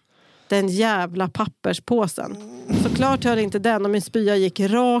påsen. Den jävla papperspåsen. Såklart hör inte den och min spya gick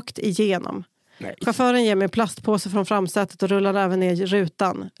rakt igenom. Nej. Chauffören ger mig en plastpåse från framsätet och rullar även ner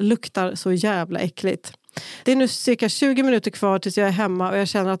rutan. Luktar så jävla äckligt. Det är nu cirka 20 minuter kvar tills jag är hemma och jag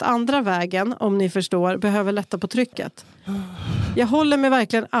känner att andra vägen, om ni förstår, behöver lätta på trycket. Jag håller mig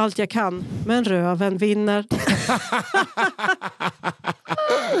verkligen allt jag kan, men röven vinner.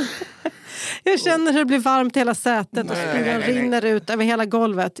 Jag känner hur det blir varmt i hela sätet och spyan rinner ut över hela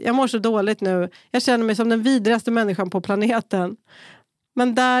golvet. Jag mår så dåligt nu. Jag känner mig som den vidrigaste människan på planeten.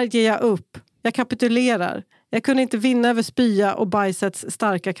 Men där ger jag upp. Jag kapitulerar. Jag kunde inte vinna över spya och bajsets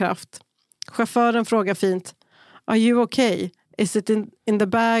starka kraft. Chauffören frågar fint: Are you okay? Is it in the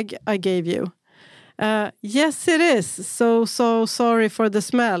bag I gave you? Yes it is. So sorry for the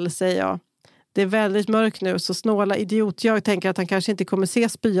smell, säger jag. Det är väldigt mörkt nu, så snåla idiot. Jag tänker att han kanske inte kommer se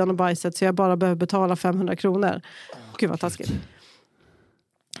spyan och bajset, så jag bara behöver betala 500 kronor. Gud vad taskigt.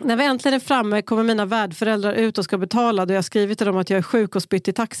 När vi äntligen är framme kommer mina värdföräldrar ut och ska betala, då jag skrivit till dem att jag är sjuk och spytt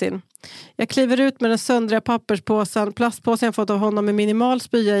i taxin. Jag kliver ut med den söndriga papperspåsen, plastpåsen jag fått av honom med minimal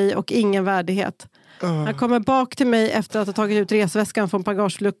spya i och ingen värdighet. Han kommer bak till mig efter att ha tagit ut resväskan från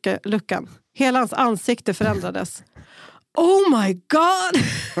bagageluckan. Hela hans ansikte förändrades. Oh my god!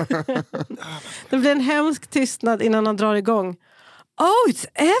 Det blir en hemsk tystnad innan han drar igång. Oh, it's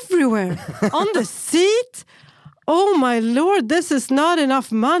everywhere! On the seat! Oh my lord, this is not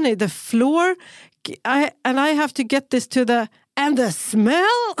enough money. The floor, and I have to get this to the... And the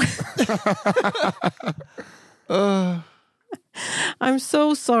smell! I'm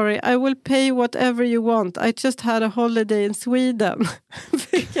so sorry. I will pay whatever you want. I just had a holiday in Sweden.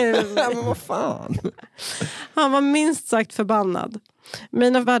 Men vad fan? Han var minst sagt förbannad.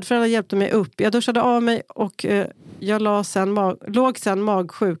 Mina värdföräldrar hjälpte mig upp. Jag duschade av mig och jag låg sen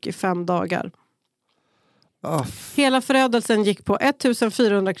magsjuk i 5 dagar. Hela förödelsen gick på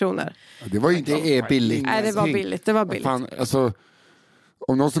 1400 kronor. Det var inte, det är billigt. Nej, det var billigt. Det var billigt. Fan, alltså,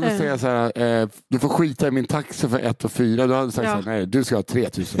 om någon skulle säga så här, du får skita i min taxi för 1 och 4, då hade jag sagt så här, nej, du ska ha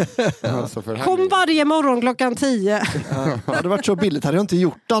 3000. Alltså kom varje morgon klockan 10. Det hade varit så billigt, hade jag inte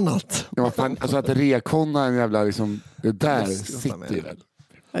gjort annat. Ja, fan, alltså att rekonna en jävla liksom, det där sitter ju väl.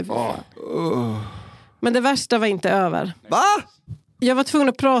 Men det värsta var inte över. Va? Jag var tvungen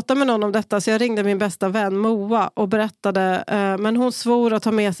att prata med någon om detta, så jag ringde min bästa vän Moa och berättade, men hon svor att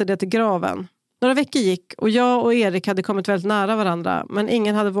ta med sig det till graven. Några veckor gick och jag och Erik hade kommit väldigt nära varandra, men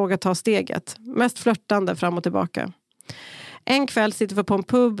ingen hade vågat ta steget. Mest flörtande fram och tillbaka. En kväll sitter vi på en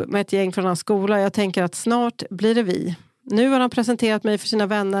pub med ett gäng från hans skola. Jag tänker att snart blir det vi. Nu har han presenterat mig för sina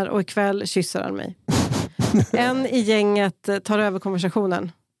vänner och ikväll kysser han mig. En i gänget tar över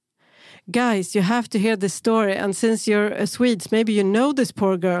konversationen. Guys, you have to hear this story, and since you're Swedes, maybe you know this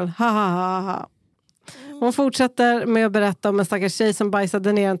poor girl. Ha ha ha ha. Hon fortsätter med att berätta om en stackars tjej som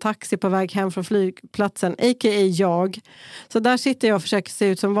bajsade ner en taxi på väg hem från flygplatsen, a.k.a. jag. Så där sitter jag och försöker se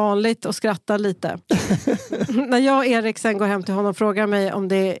ut som vanligt och skrattar lite. När jag och Erik sen går hem till honom och frågar mig om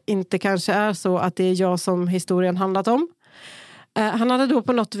det inte kanske är så att det är jag som historien handlat om. Han hade då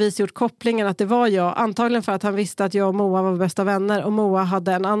på något vis gjort kopplingen att det var jag, antagligen för att han visste att jag och Moa var bästa vänner och Moa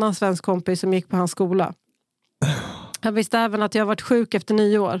hade en annan svensk kompis som gick på hans skola. Han visste även att jag varit sjuk efter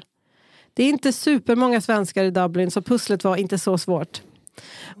 9 år. Det är inte supermånga svenskar i Dublin, så pusslet var inte så svårt.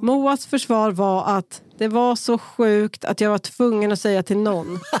 Moas försvar var att det var så sjukt att jag var tvungen att säga till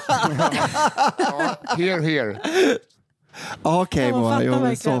någon. Here. Okej, Moa, jo,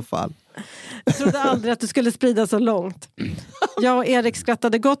 i så fall. Jag trodde aldrig att du skulle sprida så långt. Jag och Erik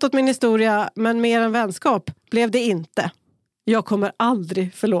skrattade gott åt min historia, men mer än vänskap blev det inte. Jag kommer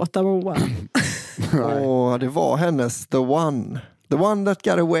aldrig förlåta Moa. Det var hennes the one that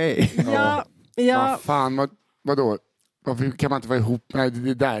got away. Ja. Vad fan, vadå? Varför kan man inte vara ihop? Nej,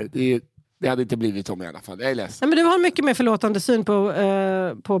 det hade inte blivit om i alla fall. Jag är ledsen. Nej, men du har mycket mer förlåtande syn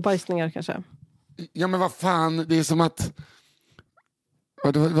på bajsningar kanske. Ja, men vad fan, det är som att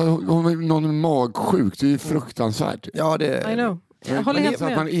någon är magsjuk, det är ju fruktansvärt. Ja, det... I know. Jag håller helt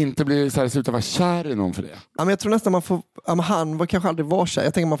med. Att man inte blir så här, slutar vara kär i någon för det. Ja, men jag tror nästan man får... Ja, men han var kanske aldrig var kär.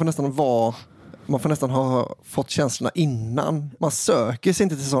 Jag tänker man får nästan ha fått känslorna innan. Man söker sig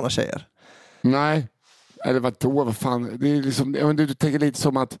inte till sådana tjejer. Nej. Eller vad fan. Det är liksom, du tänker lite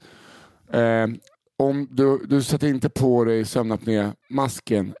som att om du sätter inte på dig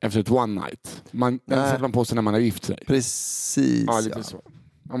sömnapné-masken efter ett one night. Den sätter man på sig när man har gift sig. Precis. Ja,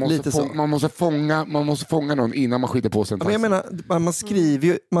 lite så. Man måste fånga någon innan man skiter på sig en taxi. Jag menar,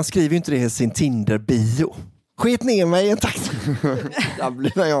 man skriver ju inte det i sin Tinder-bio. Skit ner mig i en taxi.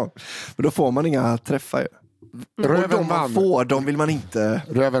 Men då får man inga träffar ju. Röven vann. De vill man inte.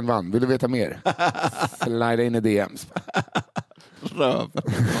 Röven vann. Vill du veta mer? Slida in i DMs. Röven.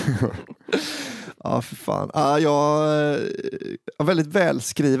 Ja, för fan. Jag är väldigt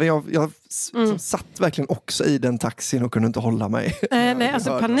välskriven. Jag satt verkligen också i den taxin och kunde inte hålla mig. Nej,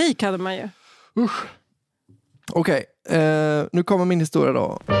 alltså panik hade man ju. Usch. Okej, nu kommer min historia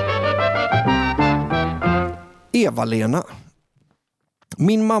då. Eva-Lena.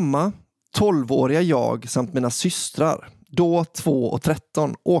 Min mamma, 12-åriga jag samt mina systrar, då 2 och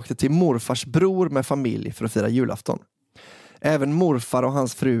 13, åkte till morfars bror med familj för att fira julafton. Även morfar och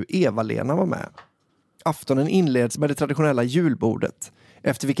hans fru Eva-Lena var med. Aftonen inleds med det traditionella julbordet,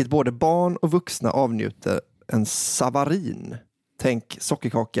 efter vilket både barn och vuxna avnjuter en savarin. Tänk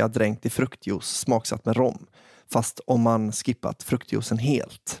sockerkaka dränkt i fruktjuice smaksatt med rom. Fast om man skippat fruktjuicen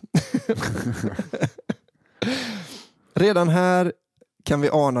helt. Redan här kan vi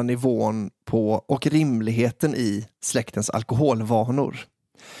ana nivån på och rimligheten i släktens alkoholvanor.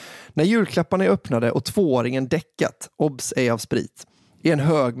 När julklapparna är öppnade och 2-åringen däckat, obs ej av sprit, i en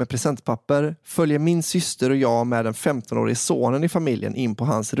hög med presentpapper följer min syster och jag med den 15-årige sonen i familjen in på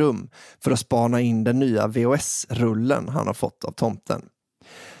hans rum för att spana in den nya VHS-rullen han har fått av tomten.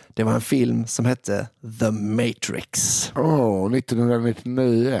 Det var en film som hette The Matrix.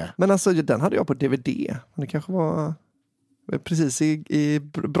 1999. Men alltså den hade jag på DVD. Det kanske var precis i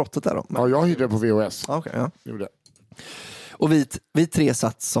brottet där då. Ja, jag hyrde på VHS. Okay, ja. Gjorde. Och vi 3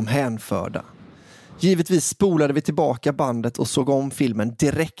 satt som hänförda. Givetvis spolade vi tillbaka bandet och såg om filmen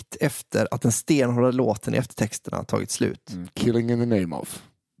direkt efter att den stenhårda låten i eftertexterna tagit slut. Killing in the name of.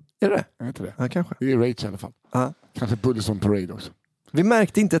 Är det? Jag vet inte det. Ja, kanske. Det är Rage i alla fall. Kanske Bullets on Parade också. Vi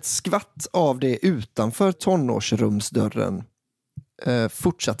märkte inte ett skvatt av det utanför tonårsrumsdörren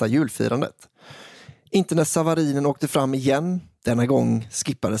fortsatta julfirandet. Inte när savarinen åkte fram igen. Denna gång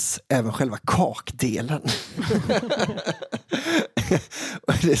skippades även själva kakdelen.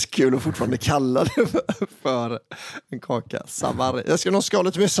 Det är kul att fortfarande kalla det för en kaka. Savarin. Jag ska nog skala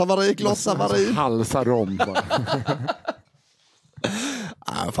lite med savarin, glas savarin. Halsa rom bara.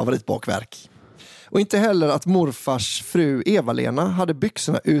 Favoritbakverk. Och inte heller att morfars fru Eva-Lena hade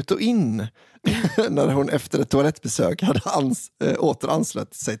byxorna ut och in när hon efter ett toalettbesök hade åter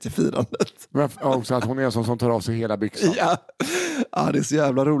anslöt sig till firandet. Men också att hon är en sån som tar av sig hela byxan. Ja, det är så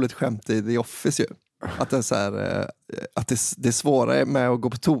jävla roligt skämt i The Office ju. Att det är så här, att det är svårare med att gå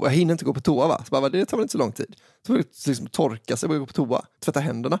på toa. Jag hinner inte gå på toa, va? Så bara, det tar väl inte så lång tid. Så liksom torka sig och gå på toa. Tvätta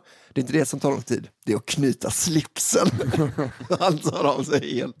händerna. Det är inte det som tar lång tid. Det är att knyta slipsen. Han tar av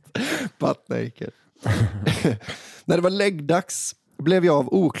sig helt butt naked. När det var läggdags blev jag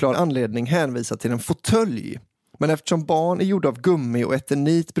av oklar anledning hänvisad till en fåtölj. Men eftersom barn är gjorda av gummi och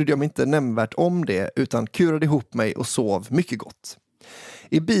eternit brydde jag mig inte nämnvärt om det utan kurade ihop mig och sov mycket gott.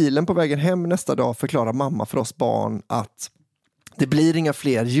 I bilen på vägen hem nästa dag förklarar mamma för oss barn att det blir inga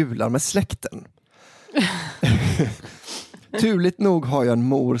fler jular med släkten. Turligt nog har jag en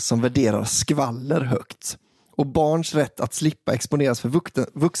mor som värderar skvaller högt. Och barns rätt att slippa exponeras för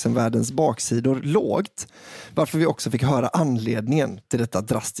vuxenvärldens baksidor lågt. Varför vi också fick höra anledningen till detta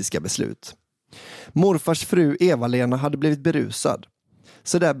drastiska beslut. Morfars fru Eva-Lena hade blivit berusad.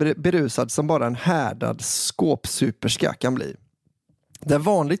 Så där berusad som bara en härdad skåpsuperska kan bli. Där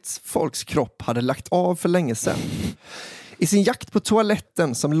vanligt folks kropp hade lagt av för länge sedan. I sin jakt på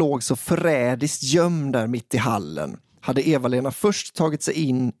toaletten som låg så förrädiskt gömd där mitt i hallen hade Eva-Lena först tagit sig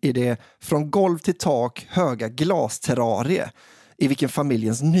in i det från golv till tak höga glasterrarie i vilken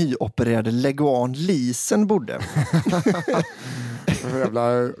familjens nyopererade leguan Lisen bodde. Den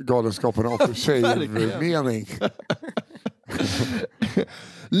jävla galenskapen av för tjejmening.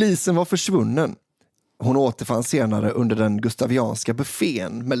 Lisen var försvunnen. Hon återfanns senare under den gustavianska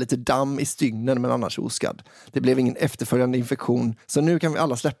buffén med lite damm i stygnen men annars oskadd. Det blev ingen efterföljande infektion så nu kan vi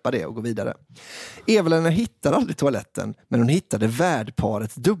alla släppa det och gå vidare. Eva-Lena hittade aldrig toaletten men hon hittade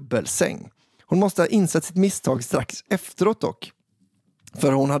värdparets dubbelsäng. Hon måste ha insett sitt misstag strax efteråt dock.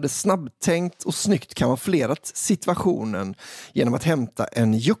 För hon hade snabbtänkt och snyggt kamouflerat situationen genom att hämta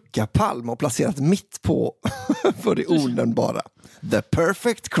en juckapalm och placerat mitt på för det onämnbara. The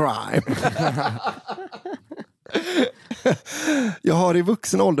perfect crime. Jag har i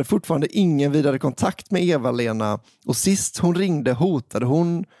vuxen ålder fortfarande ingen vidare kontakt med Eva-Lena och sist hon ringde hotade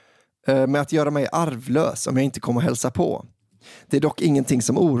hon med att göra mig arvlös om jag inte kommer hälsa på. Det är dock ingenting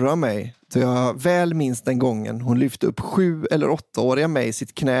som oroar mig, så jag väl minns den gången hon lyfte upp 7- eller 8-åriga mig i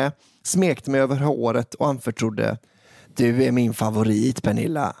sitt knä, smekte mig över håret och anförtrodde: du är min favorit,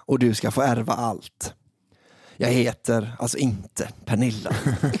 Pernilla, och du ska få ärva allt. Jag heter alltså inte Pernilla.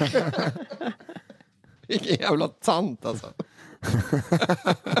 Vilken jävla tant alltså.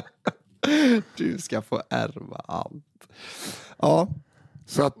 Du ska få ärva allt. Ja.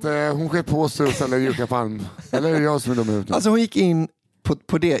 Så att hon sker på sig och ställer juckapalm. Eller är det jag som är dum ut? Alltså hon gick in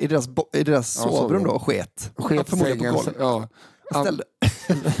på det, i deras sovrum då, sket sängen. Ja.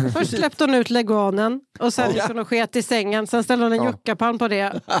 Först släppte hon ut leguanen och sen gick hon och sket i sängen. Sen ställde hon en juckapann på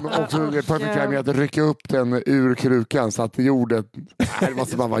det. Men också det perfekta med att rycka upp den ur krukan så att jordet... Det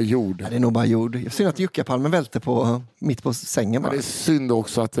måste bara vara jord. Ja, det är nog bara jord. Jag synd att juckapalmen välte mitt på sängen. Det är synd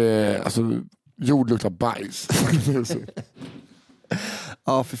också att jord luktar bajs.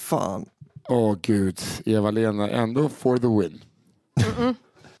 Ja, för fan. Gud. Eva-Lena ändå for the win.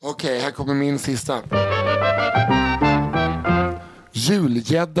 Okej, här kommer min sista.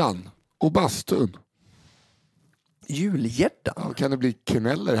 Julgäddan och bastun. Julgäddan? Ja, kan det bli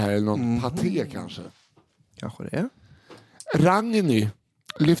kneller här eller någon paté kanske? Kanske det. Ragny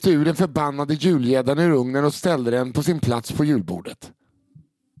lyfte ur den förbannade julgäddan ur ugnen och ställde den på sin plats på julbordet.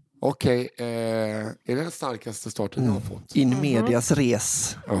 Okej, är det den starkaste starten jag har fått? In medias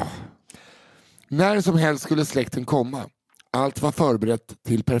res. När som helst skulle släkten komma. Allt var förberett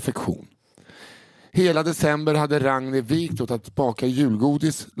till perfektion. Hela december hade Ragny vikt åt att baka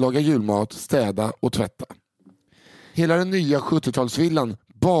julgodis, laga julmat, städa och tvätta. Hela den nya 70-talsvillan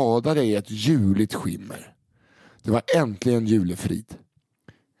badade i ett juligt skimmer. Det var äntligen julefrid.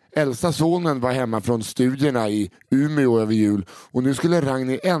 Äldsta sonen var hemma från studierna i Umeå över jul och nu skulle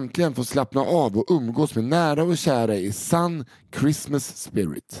Ragny äntligen få slappna av och umgås med nära och kära i sann Christmas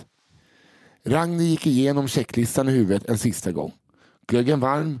spirit. Ragny gick igenom checklistan i huvudet en sista gång. Glöggen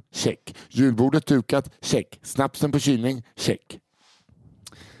varm, check. Julbordet dukat, check. Snapsen på kylning, check.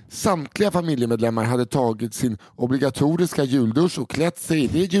 Samtliga familjemedlemmar hade tagit sin obligatoriska juldusch och klätt sig i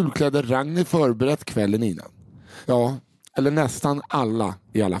det julkläder Ragny förberett kvällen innan. Ja, eller nästan alla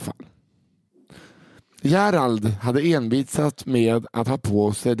i alla fall. Gerald hade envisat med att ha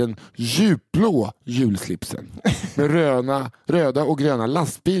på sig den djupblå julslipsen med röda och gröna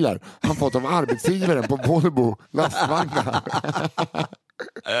lastbilar han fått av arbetsgivaren på Volvo lastvagnar.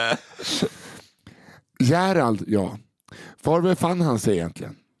 Gerald, ja. Var befann han sig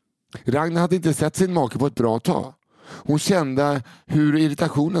egentligen? Ragny hade inte sett sin make på ett bra tag. Hon kände hur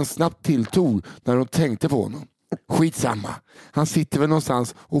irritationen snabbt tilltog när hon tänkte på honom. Skitsamma, han sitter väl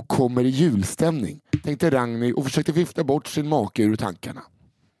någonstans och kommer i julstämning, tänkte Ragny och försökte vifta bort sin make ur tankarna.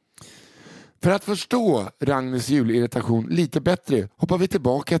 För att förstå Ragnys julirritation lite bättre hoppar vi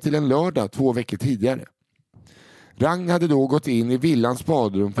tillbaka till en lördag 2 veckor tidigare. Ragny hade då gått in i villans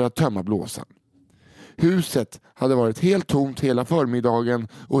badrum för att tömma blåsan. Huset hade varit helt tomt hela förmiddagen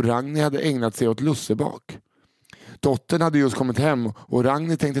och Ragny hade ägnat sig åt lussebak. Dottern hade just kommit hem och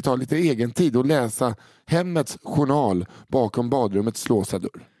Ragny tänkte ta lite egen tid och läsa hemmets journal bakom badrummets låsta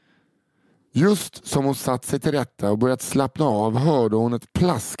dörr. Just som hon satt sig till rätta och börjat slappna av hörde hon ett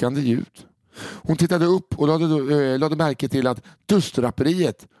plaskande ljud. Hon tittade upp och lade märke till att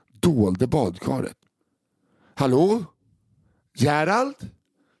duschdraperiet dolde badkaret. Hallå? Gerald?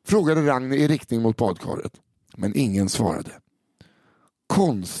 Frågade Ragny i riktning mot badkaret. Men ingen svarade.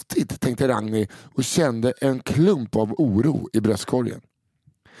 Konstigt, tänkte Ragny och kände en klump av oro i bröstkorgen.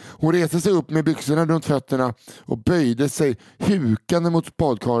 Hon reste sig upp med byxorna runt fötterna och böjde sig hukande mot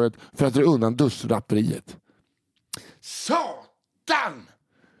badkaret för att dra undan duschdraperiet. Satan!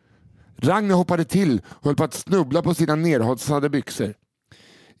 Ragny hoppade till och höll på att snubbla på sina nerhatsade byxor.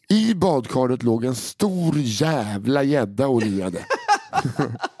 I badkaret låg en stor jävla gädda och lirade.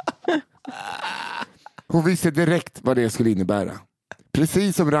 Hon visste direkt vad det skulle innebära.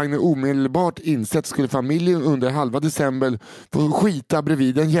 Precis som Ragny omedelbart insett skulle familjen under halva december få skita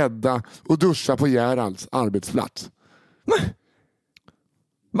bredvid en gädda och duscha på Geralds arbetsplats.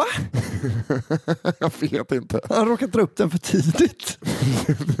 Va? Jag vet inte. Han råkat dra upp den för tidigt.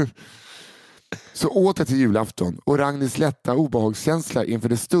 Så åter till julafton och Ragnys lätta obehagskänsla inför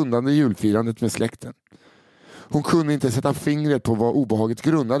det stundande julfirandet med släkten. Hon kunde inte sätta fingret på vad obehaget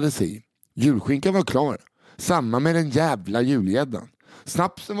grundade sig i. Julskinkan var klar. Samma med den jävla julgäddan.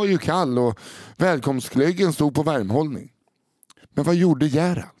 Snapsen var ju kall och välkomstglöggen stod på värmhållning. Men vad gjorde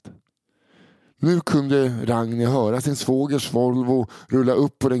Gerald? Nu kunde Ragny höra sin svågers Volvo rulla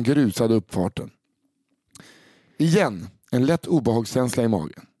upp på den grusade uppfarten. Igen, en lätt obehagskänsla i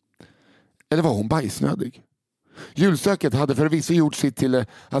magen. Eller var hon bajsnödig? Julstöket hade förvisso gjort sitt till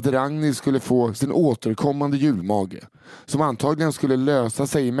att Ragny skulle få sin återkommande julmage, som antagligen skulle lösa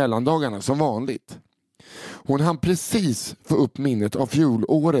sig i mellandagarna som vanligt. Hon hann precis få upp minnet av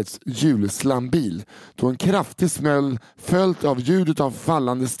fjolårets julslambil då en kraftig smäll följt av ljudet av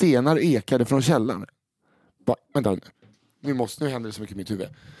fallande stenar ekade från källaren. Vänta nu händer det så mycket i mitt huvud.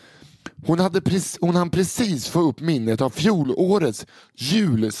 Hon hann precis få upp minnet av fjolårets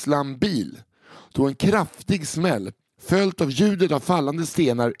julslambil då en kraftig smäll följt av ljudet av fallande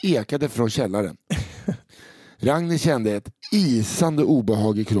stenar ekade från källaren. Ragny kände ett isande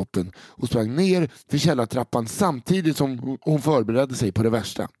obehag i kroppen och sprang ner för källartrappan samtidigt som hon förberedde sig på det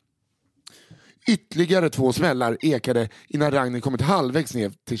värsta. Ytterligare 2 smällar ekade innan Ragnhild kommit halvvägs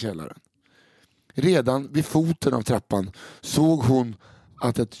ner till källaren. Redan vid foten av trappan såg hon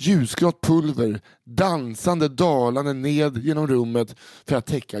att ett ljusgrått pulver dansande dalande ned genom rummet för att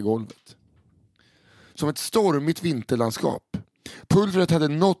täcka golvet. Som ett stormigt vinterlandskap. Pulvret hade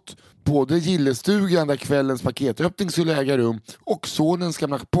nått både gillestugan där kvällens paketöppning skulle äga rum och sonens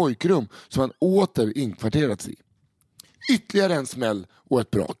gamla pojkrum som han åter inkvarterats i. Ytterligare en smäll och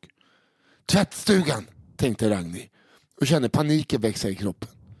ett brak. Tvättstugan, tänkte Ragnhild och kände paniken växa i kroppen.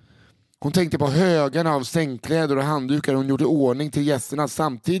 Hon tänkte på högarna av sängkläder och handdukar hon gjorde ordning till gästerna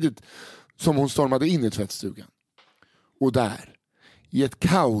samtidigt som hon stormade in i tvättstugan. Och där, i ett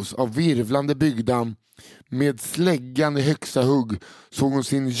kaos av virvlande byggdamm med släggan i högsta hugg, såg hon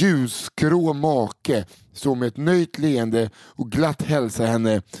sin ljusgrå make stå med ett nöjt leende och glatt hälsa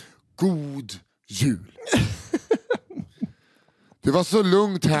henne God jul. Det var så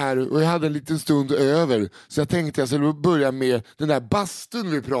lugnt här och jag hade en liten stund över så jag tänkte jag skulle börja med den där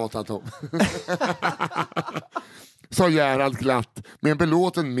bastun vi pratat om. Sa Gerald glatt med en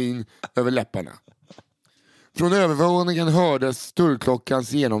belåten min över läpparna. Från övervåningen hördes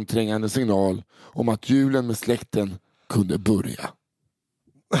dörrklockans genomträngande signal om att julen med släkten kunde börja.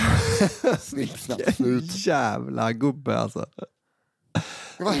 Snipp, snapp, slut. Jävla gubbe alltså.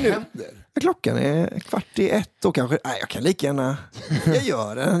 Vad händer? Klockan är 12:15 och kanske... Nej, jag kan lika gärna...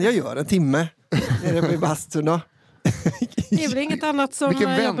 Jag gör en timme. Nere på bastun då. Det är väl inget annat som Vilken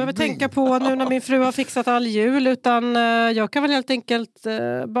jag vändning. behöver tänka på nu när min fru har fixat all jul. Utan jag kan väl helt enkelt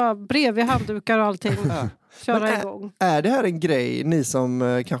bara bredvid handdukar och allting köra igång. Är det här en grej, ni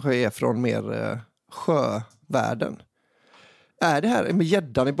som kanske är från mer sjövärlden? Är det här med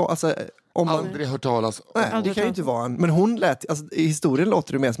gäddan i alltså, om man... Aldrig hört talas. Nej, det kan ju inte vara en... Men hon lät... Alltså, i historien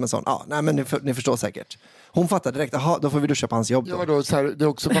låter det mer som en sån... Nej, men ni förstår säkert. Hon fattade direkt, aha, då får vi duscha på hans jobb då. Ja, då, så här, det är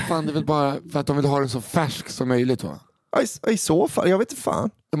också, vad fan, det är väl bara för att de vill ha den så färsk som möjligt, va? I så fall, jag vet inte fan.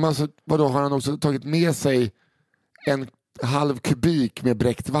 Men alltså, vadå, har han också tagit med sig en halv kubik med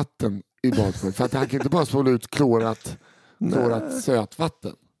bräckt vatten i badkaret? För att han kan inte bara spola ut klorat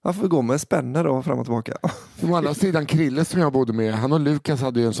sötvatten. Han får gå med spänner då fram och tillbaka. Å andra sidan, Krille som jag bodde med, han och Lukas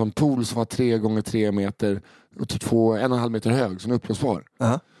hade ju en sån pool som var 3 gånger 3 meter och 1,5 meter hög, som upplösbar.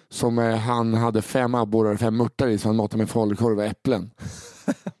 Uh-huh. Som han hade 5 abborrar och 5 mörtar i, så han matade med falukorv och äpplen.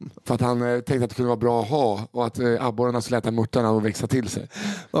 För att han tänkte att det kunde vara bra att ha och att abborrarna skulle äta mörtarna och växa till sig.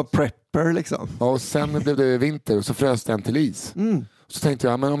 Och prepper liksom. Ja, och sen blev det vinter och så frös den till is. Så tänkte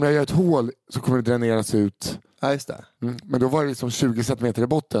jag, men om jag gör ett hål så kommer det dräneras ut. Ja, just det. Men då var det liksom 20 centimeter i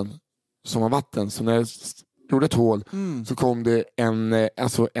botten som var vatten. Så när jag gjorde ett hål så kom det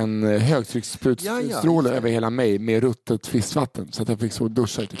en högtryckssprutsstråle över hela mig med ruttet fiskvatten. Så att jag fick så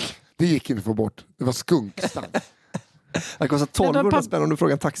duscha. Det gick inte att få bort. Det var skunkstank. Det kostar 1200 spänn om du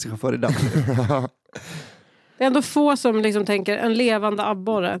frågar en taxichaufför idag. Det är ändå få som liksom tänker en levande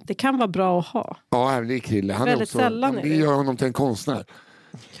abborre. Det kan vara bra att ha. Ja, det är Krille. Han väldigt är också, sällan det gör honom till en konstnär.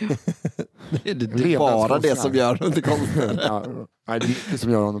 Det är bara det som gör honom till konstnär. Ja, nej, det är inte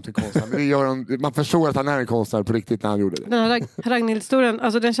som gör honom till konstnär. Men det gör man förstår att han är en konstnär på riktigt när han gjorde det. Den här Ragnhild-historien,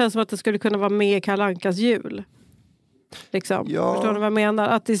 alltså den känns som att det skulle kunna vara med i Kalle Ankas jul. Liksom. Ja. Förstår ni vad jag menar?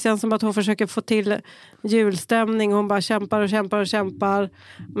 Att det känns som att hon försöker få till julstämning. Hon bara kämpar.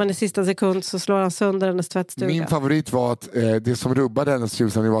 Men i sista sekund så slår han sönder hennes tvättstuga. Min favorit var att det som rubbade hennes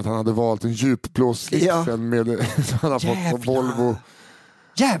julstämning var att han hade valt en djupblå slipsen med som han har fått på Volvo.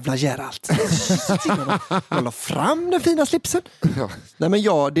 Jävla Gerald. Man la fram den fina slipsen. Ja. Nej, men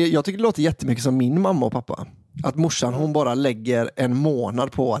jag tycker det låter jättemycket som min mamma och pappa. Att morsan, hon bara lägger en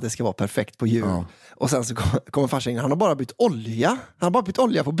månad på att det ska vara perfekt på jul. Ja. Och sen så kommer farsan in. Han har bara bytt olja. Han har bara bytt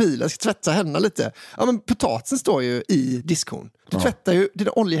olja på bilen. Jag ska tvätta händerna lite. Ja, men potatisen står ju i diskon. Du tvättar ju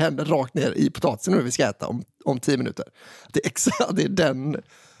dina oljehänder rakt ner i potatisen när vi ska äta om 10 minuter. Det är den...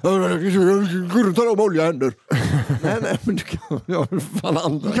 Går du ta om oljehänder? Nej, men du kan fan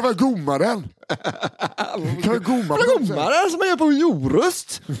andra. Du kan vara gommaren. Du kan vara gommaren som man gör på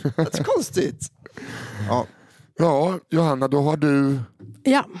Jorust. Det är så konstigt. Ja, Johanna, då har du...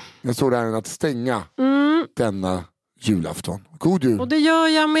 Ja. Jag såg där att stänga denna julafton. God jul. Och det gör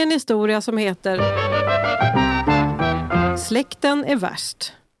jag med en historia som heter Släkten är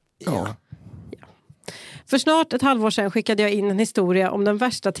värst. Ja. För snart ett halvår sedan skickade jag in en historia om den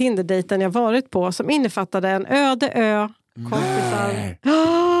värsta Tinder-dejten jag varit på som innefattade en öde kompisar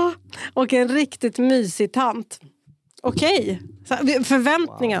och en riktigt mysig tant. Okej.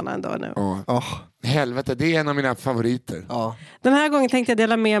 Förväntningarna ändå nu. Ja. Helvete, det är en av mina favoriter. Ja. Den här gången tänkte jag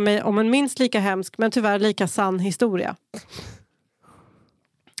dela med mig om en minst lika hemsk men tyvärr lika sann historia.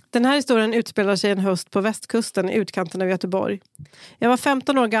 Den här historien utspelar sig en höst på västkusten i utkanten av Göteborg. Jag var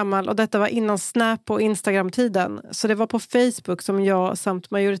 15 år gammal och detta var innan Snap och Instagram-tiden. Så det var på Facebook som jag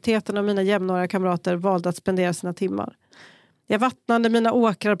samt majoriteten av mina jämnåriga kamrater valde att spendera sina timmar. Jag vattnade mina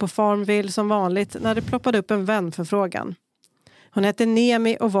åkrar på Farmville som vanligt när det ploppade upp en vän för frågan. Hon hette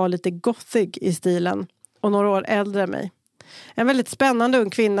Nemi och var lite gothig i stilen och några år äldre än mig. En väldigt spännande ung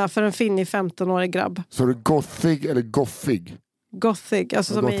kvinna för en finnig 15-årig grabb. Så är det gothig eller goffig? Gothig,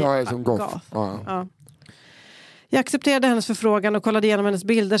 alltså som goth. Ja. Jag accepterade hennes förfrågan och kollade igenom hennes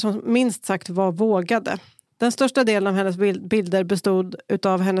bilder som minst sagt var vågade. Den största delen av hennes bilder bestod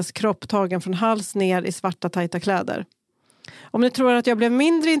utav hennes kropp tagen från hals ner i svarta tajta kläder. Om ni tror att jag blev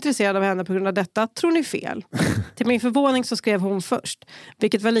mindre intresserad av henne på grund av detta, tror ni fel. Till min förvåning så skrev hon först,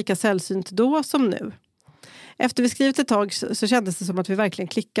 vilket var lika sällsynt då som nu. Efter vi skrivit ett tag så kändes det som att vi verkligen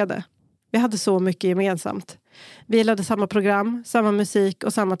klickade. Vi hade så mycket gemensamt. Vi gillade samma program, samma musik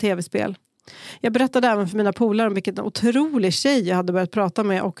och samma tv-spel. Jag berättade även för mina polare om vilken otrolig tjej jag hade börjat prata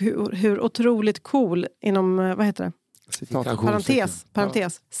med och hur otroligt cool inom, vad heter det?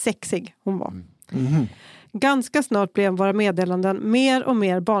 Parentes, sexig hon var. Ganska snart blev våra meddelanden mer och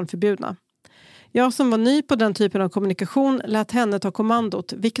mer barnförbjudna. Jag som var ny på den typen av kommunikation lät henne ta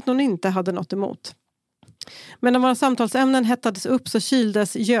kommandot, vilket hon inte hade något emot. Men när våra samtalsämnen hettades upp så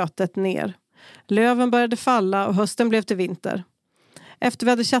kyldes götet ner. Löven började falla och hösten blev till vinter. Efter vi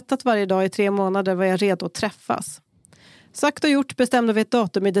hade chattat varje dag i 3 månader var jag redo att träffas. Sagt och gjort bestämde vi ett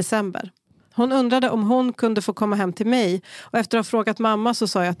datum i december. Hon undrade om hon kunde få komma hem till mig och efter att ha frågat mamma så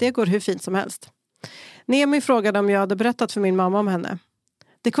sa jag att det går hur fint som helst. Nemi frågade om jag hade berättat för min mamma om henne.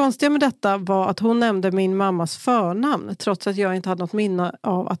 Det konstiga med detta var att hon nämnde min mammas förnamn trots att jag inte hade något minne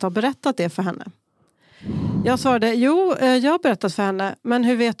av att ha berättat det för henne. Jag svarade, jag har berättat för henne, men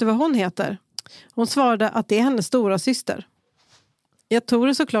hur vet du vad hon heter? Hon svarade att det är hennes stora syster. Jag tog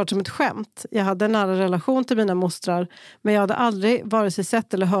det såklart som ett skämt. Jag hade en nära relation till mina mostrar, men jag hade aldrig vare sig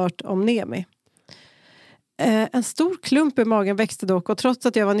sett eller hört om Nemi. En stor klump i magen växte dock och trots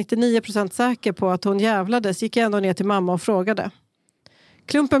att jag var 99% säker på att hon jävlades gick jag ändå ner till mamma och frågade.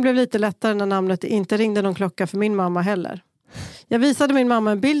 Klumpen blev lite lättare när namnet inte ringde någon klocka för min mamma heller. Jag visade min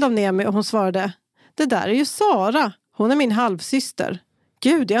mamma en bild av Nemi och hon svarade, det där är ju Sara, hon är min halvsyster.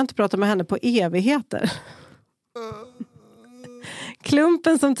 Gud, jag har inte pratat med henne på evigheter.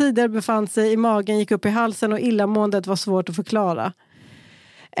 Klumpen som tidigare befann sig i magen gick upp i halsen och illamåendet var svårt att förklara.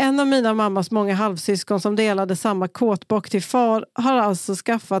 En av mina mammas många halvsyskon som delade samma kåtbock till far har alltså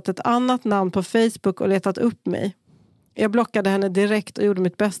skaffat ett annat namn på Facebook och letat upp mig. Jag blockade henne direkt och gjorde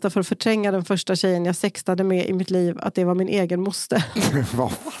mitt bästa för att förtränga den första tjejen jag sextade med i mitt liv att det var min egen moster.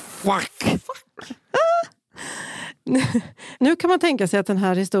 Vad fuck? Nu kan man tänka sig att den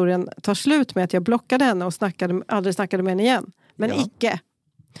här historien tar slut med att jag blockade henne och aldrig snackade med henne igen. Men icke.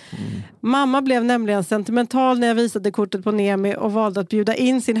 Mamma blev nämligen sentimental när jag visade kortet på Nemi och valde att bjuda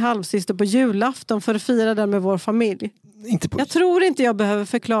in sin halvsyster på julafton för att fira den med vår familj. Jag tror inte jag behöver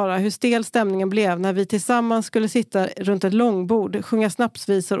förklara hur stel stämningen blev när vi tillsammans skulle sitta runt ett långbord, sjunga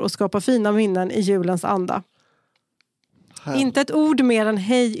snapsvisor och skapa fina minnen i julens anda. Inte ett ord mer än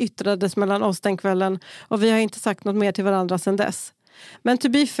hej yttrades mellan oss den kvällen och vi har inte sagt något mer till varandra sedan dess. Men to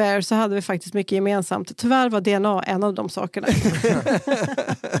be fair så hade vi faktiskt mycket gemensamt. Tyvärr var DNA en av de sakerna.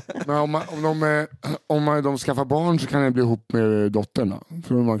 Men om de skaffar barn så kan det bli ihop med dottern då?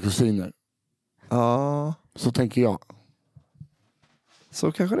 För de har kusiner. Ja. Så tänker jag.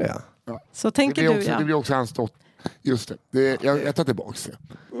 Så kanske det är. Ja. Så tänker du, ja. Det blir också hans dotter. Just det. Jag tar tillbaka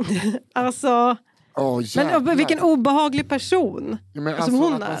det. Alltså... men vilken obehaglig person som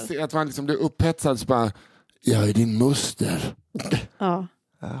hon är. Att man liksom blir upphetsad så bara, jag är din moster. Ja.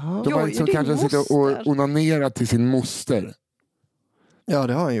 De har liksom kanske sitter och onanerar till sin moster. Ja,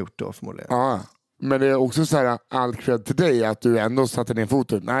 det har han gjort då förmodligen. Ja, men det är också så här, all cred till dig att du ändå satte ner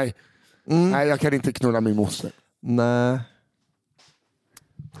foten. Nej, jag kan inte knulla min moster. Nej.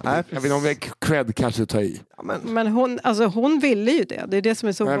 Jag vet inte om cred kanske ta i. Ja, men hon ville ju det. Det är det som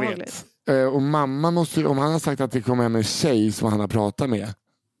är så obehagligt. Och mamma måste, om han har sagt att det kommer hem en tjej som han har pratat med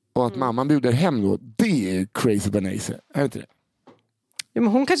och att mamman bjuder hem då, det är crazy banase, är det inte det? Ja,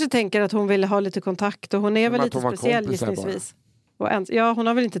 men hon kanske tänker att hon ville ha lite kontakt och hon är väl lite speciell gissningsvis. Och hon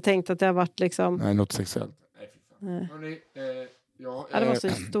har väl inte tänkt att det har varit liksom... Nej, något sexuellt. Nej. Hörrni, det var så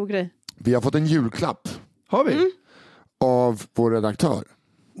en stor grej. Vi har fått en julklapp. Har vi? Av vår redaktör.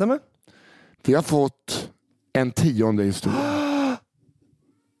 Nämen. Vi har fått en 10:e historia.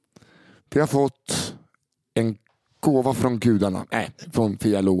 Vi har fått en gåva från gudarna. Nej, från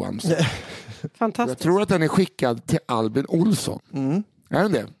Fia Lohans. Fantastiskt. Jag tror att den är skickad till Albin Olsson. Är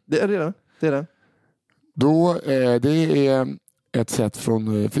den det? Det är det. Då, det är ett sätt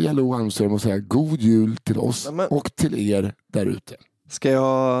från Fia Lohans att säga god jul till oss och till er där ute.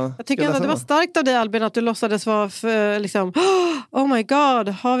 Jag tycker ändå det var starkt av dig, Albin, att du låtsades vara för, liksom, oh my god,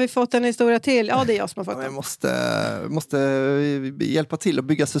 har vi fått en historia till? Ja, det är jag som har fått den. Jag måste hjälpa till att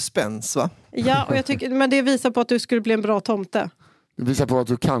bygga suspens, va? Ja, och jag tycker, men det visar på att du skulle bli en bra tomte. Det visar på att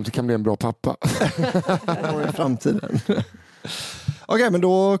du kanske kan bli en bra pappa. I framtiden. Okej, men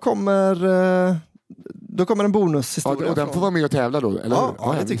då kommer en bonushistoria. Och den får vara med och tävla då, eller?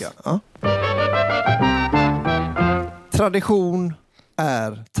 Ja, det tycker jag. Ja. Tradition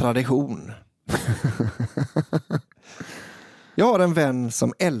är tradition. Jag har en vän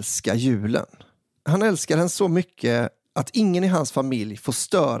som älskar julen. Han älskar den så mycket att ingen i hans familj får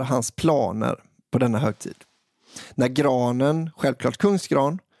störa hans planer på denna högtid. När granen, självklart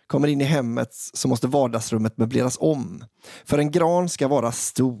kungsgran, kommer in i hemmet så måste vardagsrummet möbleras om. För en gran ska vara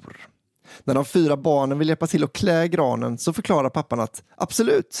stor. När de 4 barnen vill hjälpa till att klä granen så förklarar pappan att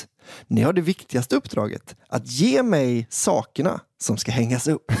absolut, ni har det viktigaste uppdraget. Att ge mig sakerna som ska hängas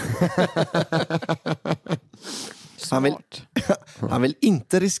upp. Han vill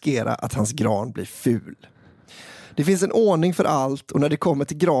inte riskera att hans gran blir ful. Det finns en ordning för allt och när det kommer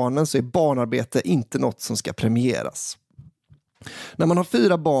till granen så är barnarbete inte något som ska premieras. När man har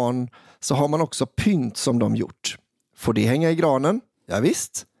 4 barn så har man också pynt som de gjort. Får det hänga i granen? Ja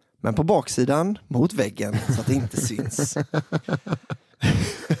visst. Men på baksidan mot väggen så att det inte syns.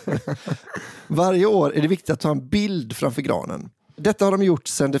 Varje år är det viktigt att ta en bild framför granen. Detta har de gjort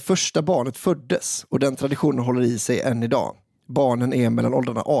sedan det första barnet föddes och den traditionen håller i sig än idag. Barnen är mellan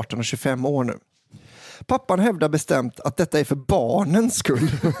åldrarna 18 och 25 år nu. Pappan hävdar bestämt att detta är för barnens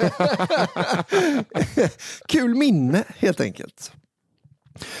skull. Kul minne helt enkelt.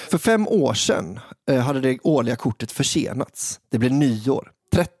 För 5 år sedan hade det årliga kortet försenats. Det blev nyår.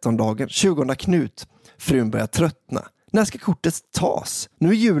 13-dagen, 20 Knut. Frun börjar tröttna. När ska kortet tas? Nu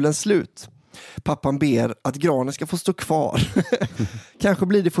är julen slut. Pappan ber att granen ska få stå kvar. Kanske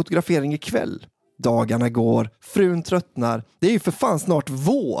blir det fotografering ikväll. Dagarna går, frun tröttnar. Det är ju för fan snart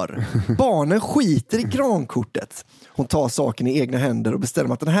vår. Barnen skiter i grankortet. Hon tar saken i egna händer och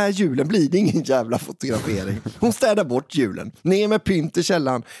bestämmer att den här julen blir det ingen jävla fotografering. Hon städar bort julen. Ner med pynt i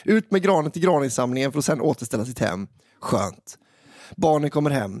källan. Ut med granen till graninsamlingen för att sedan återställa sitt hem. Skönt. Barnen kommer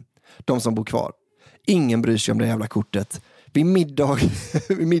hem. De som bor kvar. Ingen bryr sig om det jävla kortet. Vid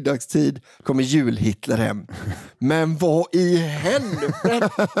middagstid kommer jul-Hitler hem. Men vad i helvete?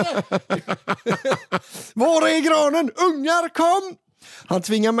 Var är granen? Ungar, kom! Han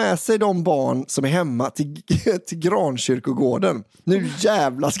tvingar med sig de barn som är hemma till grankyrkogården. Nu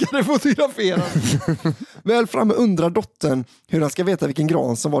jävlar ska det fotograferas. Väl framme undrar dottern hur han ska veta vilken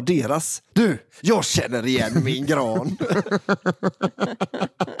gran som var deras. Du, jag känner igen min gran.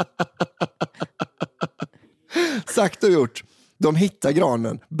 Sagt och gjort. De hittar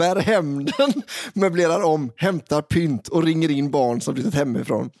granen, bär hem den, möblerar om, hämtar pynt och ringer in barn som flyttat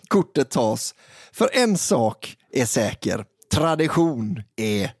hemifrån. Kortet tas. För en sak är säker. Tradition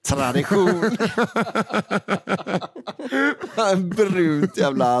är tradition. En brunt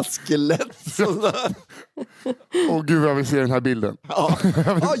jävla skelett. Åh gud vad vi ser den här bilden. Ja,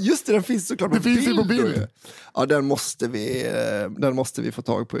 just det, den finns såklart på bild. Det finns ju på bild. Ja, den måste vi få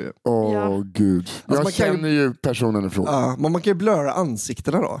tag på ju. Gud. Alltså, jag känner ju personen ifrån. Ja, men man kan ju blöra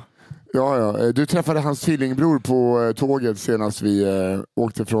ansiktena då. Ja. Du träffade hans tvillingbror på tåget senast vi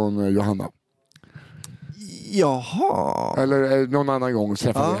åkte från Johanna. Jaha. Eller någon annan gång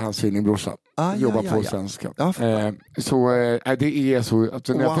träffade vi hans tvillingbrorsa. Jobbar på Svenska. Ja, så det är så att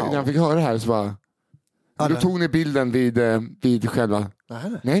när jag fick höra det här så bara... Då tog ni bilden vid själva...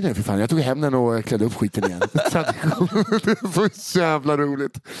 Nej, för fan. Jag tog hem den och klädde upp skiten igen. Det är så jävla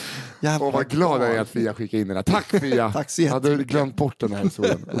roligt. Och vad glad jag är att Fia skickade in den här. Tack Fia! Tack så jättemycket. Jag hade glömt bort den här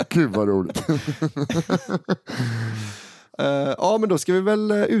historien. Gud vad roligt. Ja, men då ska vi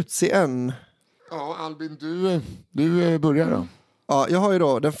väl utse en... Ja, Albin, du börjar då. Ja, jag har ju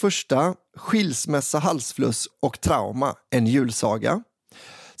då den första, skilsmässa, halsfluss och trauma, en julsaga.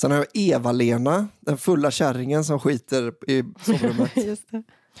 Sen har jag Eva-Lena, den fulla kärringen som skiter i sovrummet. Just det.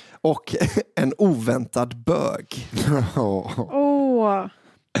 Och en oväntad bög.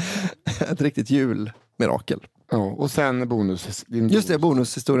 Ett riktigt julmirakel. Ja, och sen bonus. Just det,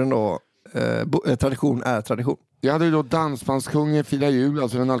 bonushistorien då. Tradition är tradition. Jag hade ju då dansbandskungen firar jul,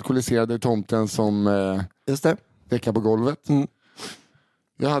 alltså den alkoholiserade tomten som just det. däckar på golvet.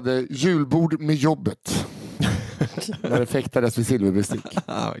 Jag hade julbord med jobbet. När det fäktades vid silverbestick.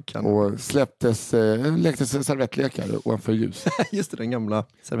 Och lektes servettlekar ovanför ljus. Just det, den gamla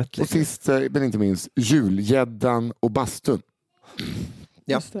servettleken. Och sist men inte minst julgäddan och bastun.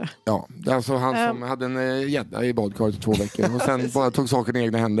 Ja. Ja, det är alltså han som hade en gädda i badkaret i 2 veckor och sen bara tog saken i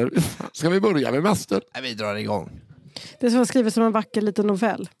egna händer. Ska vi börja med bastun? Nej, vi drar igång. Det som var skrivet som en vacker liten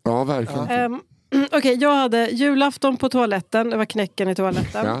novell. Ja, verkligen. Okej, jag hade julafton på toaletten. Det var knäcken i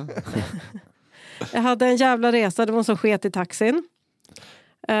toaletten. Ja. Jag hade en jävla resa. Det var som sket i taxin.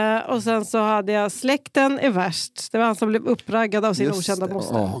 Och sen så hade jag släkten är värst. Det var han som blev uppraggad av sin okända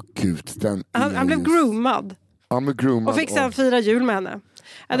moster. Gud, Han blev groomad. Och fick sen fira jul med henne.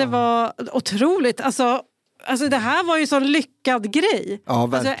 Det var otroligt. Alltså det här var ju sån lyckad grej.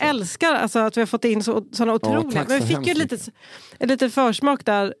 Alltså jag älskar att vi har fått in såna otroliga. Men vi fick ju ett litet försmak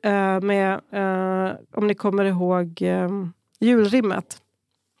där med om ni kommer ihåg julrimmet.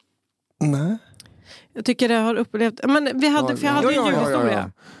 Nej. Jag tycker det har upplevt. Men jag hade en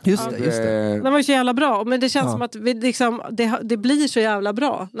julhistoria. Just det. Den var ju så jävla bra. Men det känns som att det blir så jävla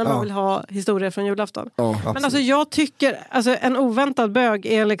bra när man vill ha historier från julafton. Men alltså jag tycker en oväntad bög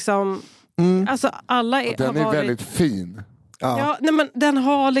är liksom alltså alla den är väldigt fin. Ja, nej, men den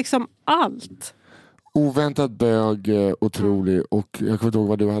har liksom allt. Oväntad bög, otrolig. Och jag kommer inte ihåg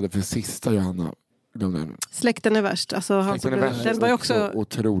vad du hade för sista, Johanna. Släkten är värst. Alltså, Släkten är värst. Den var ju också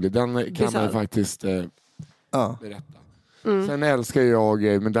otrolig. Den kan man faktiskt berätta. Sen älskar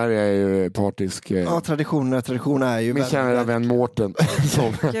jag, men där är jag ju partisk. Tradition är ju min kära vän Mårten.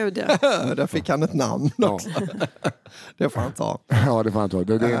 Gud, ja. Där fick han ett namn också. Det får han ta. Ja, det får han ta.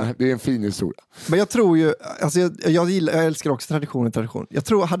 Det är en fin historia. Men jag tror ju, alltså jag älskar också tradition. Jag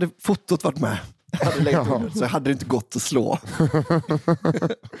tror, hade fotot varit med, så hade det inte gått att slå.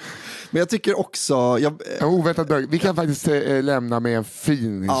 Men jag tycker också... oväntat bög. Vi kan faktiskt lämna med en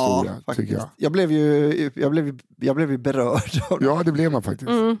fin historia, tycker jag. Jag blev ju berörd av det. Ja, det blev man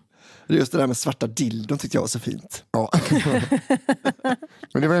faktiskt. Just det där med svarta dildon tyckte jag var så fint. Ja.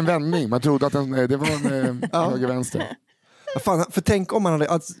 Men det var en vändning. Man trodde att det var en höger-vänster. Fan, för tänk om man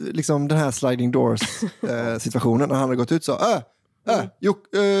hade liksom den här sliding doors situationen när han hade gått ut så...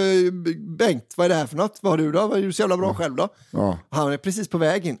 Bengt, vad är det här för något? Vad har du då? Vad är du så jävla bra själv då? Ja. Han är precis på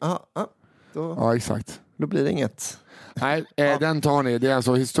väg in. Ja, exakt. Då blir det inget. Nej, den tar ni. Det är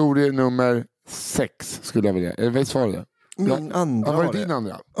alltså historie nummer 6 skulle jag vilja. Vad svarade det? Min andra var det din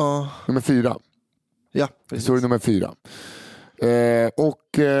andra? Ja. Nummer 4. Ja, precis. Historie nummer 4.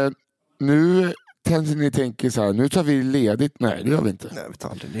 Nu kanske ni tänker så här, nu tar vi ledigt. Nej, det gör vi inte. Nej, vi tar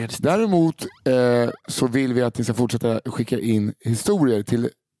aldrig ledigt. Däremot så vill vi att ni ska fortsätta skicka in historier till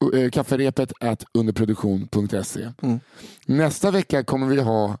kafferepet@underproduktion.se. Nästa vecka kommer vi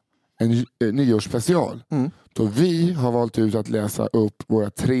ha en nyårsspecial. Då vi har valt ut att läsa upp våra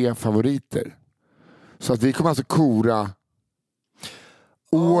 3 favoriter. Så att vi kommer alltså kora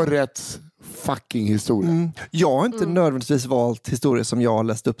årets fucking historia. Jag har inte nödvändigtvis valt historier som jag har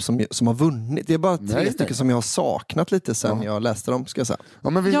läst upp som har vunnit. Det är bara 3 stycken som jag har saknat lite sen jag läste dem, ska jag säga. Ja,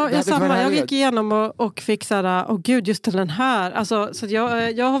 men jag gick igenom och fick såhär, gud, just den här. Alltså, så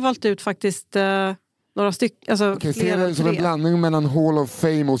jag har valt ut faktiskt några stycken. Alltså, ser det som en blandning mellan Hall of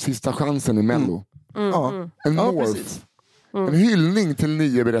Fame och Sista chansen i Mello. En morph. En hyllning till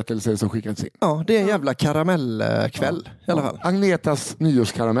 9 berättelser som skickats in. Ja, det är en jävla karamellkväll i alla fall. Agnetas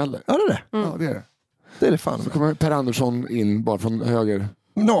nyårskarameller. Ja, det är det. Ja, det är det. Det är det fan. Så kommer Per Andersson in bara från höger.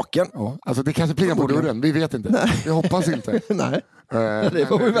 Naken. Ja, alltså det kanske plingar på dörren. Vi vet inte. Nej. Vi hoppas inte. Nej, det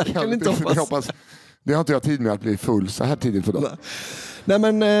får vi verkligen inte hoppas. Det har inte jag tid med att bli full så här tidigt på dagen. Nej,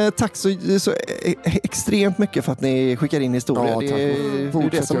 men tack så extremt mycket för att ni skickar in historier. Det är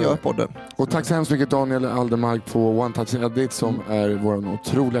det som gör podden. Och tack så hemskt mycket Daniel Aldermark på One Touch Edit som är vår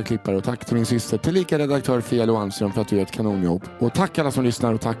otroliga klippare. Och tack till min syster, tillika redaktör Fia Loanström, för att du gör ett kanonjobb. Och tack alla som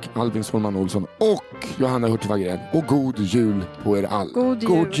lyssnar, och tack Albin Solman Olsson och Johanna Hurtig Wagrén. Och god jul på er alla.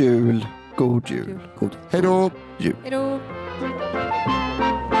 God jul. Hej då. Hej då.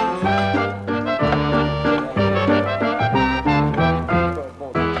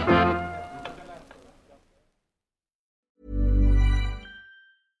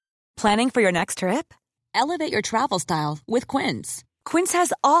 Planning for your next trip? Elevate your travel style with Quince. Quince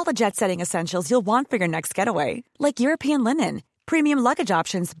has all the jet-setting essentials you'll want for your next getaway, like European linen, premium luggage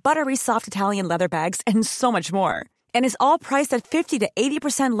options, buttery soft Italian leather bags, and so much more. And is all priced at 50 to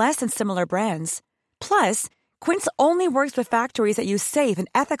 80% less than similar brands. Plus, Quince only works with factories that use safe and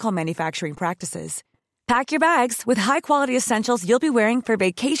ethical manufacturing practices. Pack your bags with high-quality essentials you'll be wearing for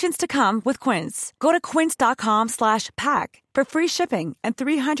vacations to come with Quince. Go to quince.com/pack for free shipping and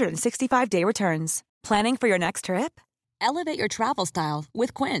 365-day returns. Planning for your next trip? Elevate your travel style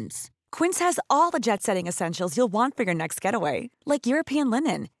with Quince. Quince has all the jet-setting essentials you'll want for your next getaway, like European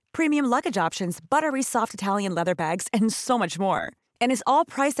linen, premium luggage options, buttery soft Italian leather bags, and so much more. And is all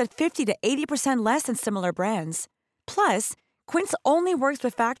priced at 50 to 80% less than similar brands. Plus, Quince only works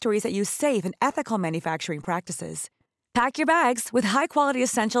with factories that use safe and ethical manufacturing practices. Pack your bags with high-quality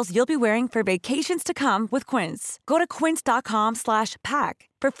essentials you'll be wearing for vacations to come with Quince. Go to quince.com/pack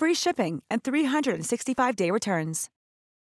for free shipping and 365-day returns.